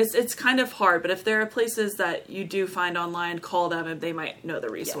raccoon, and it's kind of hard. But if there are places that you do find online, call them, and they might know the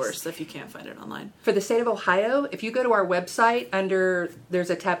resource if you can't find it online. For the state of Ohio, if you go to our website, there's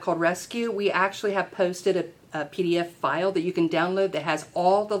a tab called Rescue. We actually have posted a PDF file that you can download that has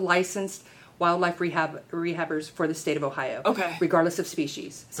all the licensed wildlife rehabbers for the state of Ohio. Okay. Regardless of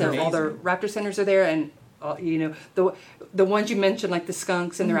species. So Amazing. all the raptor centers are there, and the ones you mentioned, like the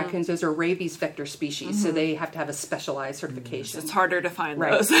skunks and the raccoons, those are rabies vector species, so they have to have a specialized certification. It's harder to find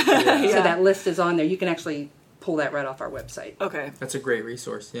Right. those. So that list is on there. You can actually pull that right off our website. Okay. That's a great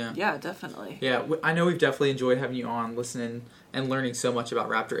resource. Yeah. Yeah, definitely. Yeah, I know we've definitely enjoyed having you on, listening and learning so much about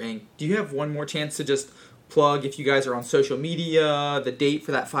Raptor Inc. Do you have one more chance to just plug, if you guys are on social media, the date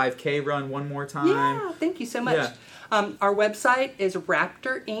for that 5K run one more time? Yeah, thank you so much. Yeah. Our website is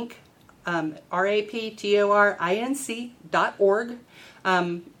Raptor Inc. RAPTORINC.org.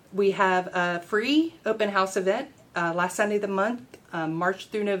 We have a free open house event last Sunday of the month, March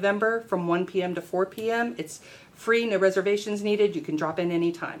through November, from 1 p.m. to 4 p.m. It's free, no reservations needed. You can drop in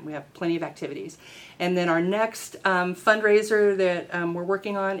anytime. We have plenty of activities. And then our next fundraiser that we're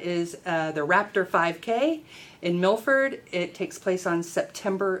working on is the Raptor 5K in Milford. It takes place on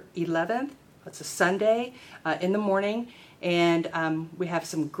September 11th. it's a Sunday in the morning. And we have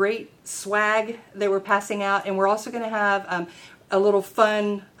some great swag that we're passing out. And we're also going to have a little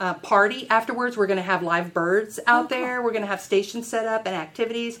fun party afterwards. We're going to have live birds out there. We're going to have stations set up and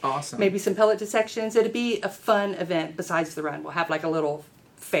activities. Awesome. Maybe some pellet dissections. It'll be a fun event besides the run. We'll have like a little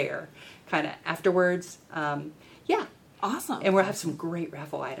fair kind of afterwards. Yeah. Awesome. And we'll have some great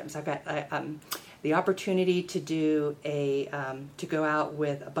raffle items. I've got the opportunity to do to go out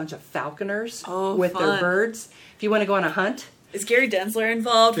with a bunch of falconers with fun. their birds. If you want to go on a hunt. Is Gary Densler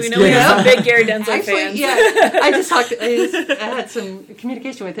involved? We know Yeah. we have some big Gary Densler Actually, fans. yeah, I had some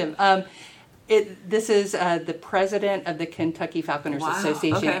communication with him. This is the president of the Kentucky Falconers Wow,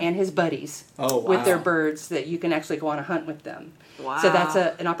 Association okay. and his buddies with their birds that you can actually go on a hunt with them. Wow. So that's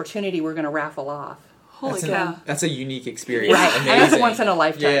an opportunity we're going to raffle off. Holy That's cow. That's a unique experience. Right, and that's once in a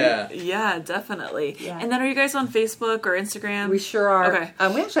lifetime. Yeah. Yeah, definitely. Yeah. And then are you guys on Facebook or Instagram? We sure are. Okay.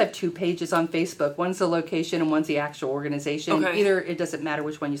 We actually have 2 pages on Facebook. One's the location and one's the actual organization. Okay. Either, it doesn't matter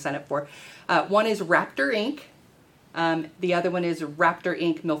which one you sign up for. One is Raptor Inc. The other one is Raptor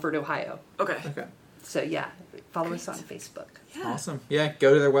Inc. Milford, Ohio. Okay. Okay. So yeah, follow us on Facebook. Yeah. Awesome. Yeah,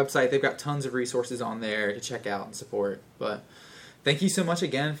 go to their website. They've got tons of resources on there to check out and support. But thank you so much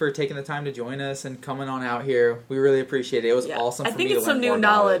again for taking the time to join us and coming on out here. We really appreciate it. It was awesome for me to learn more about it. I think it's some new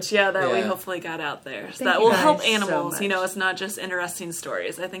knowledge, that we hopefully got out there. So Thank that you will guys help so animals. much. It's not just interesting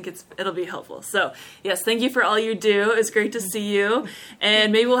stories. I think it'll be helpful. So, yes, thank you for all you do. It's great to see you.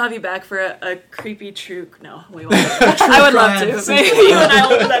 And maybe we'll have you back for a creepy true... No, we won't. I would love to. Maybe you and I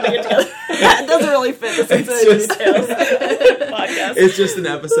will put that together. It doesn't really fit the Cincinnati Details podcast. It's just an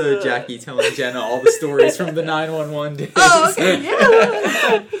episode of Jackie telling Jenna all the stories from the 911 days. Oh, okay. Yeah.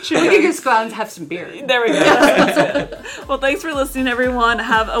 We can just go out and have some beer. There we go. Well, thanks for listening, everyone.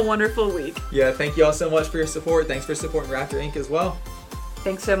 Have a wonderful week. Yeah, thank you all so much for your support. Thanks for supporting Raptor Inc. as well.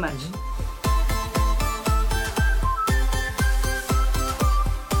 Thanks so much.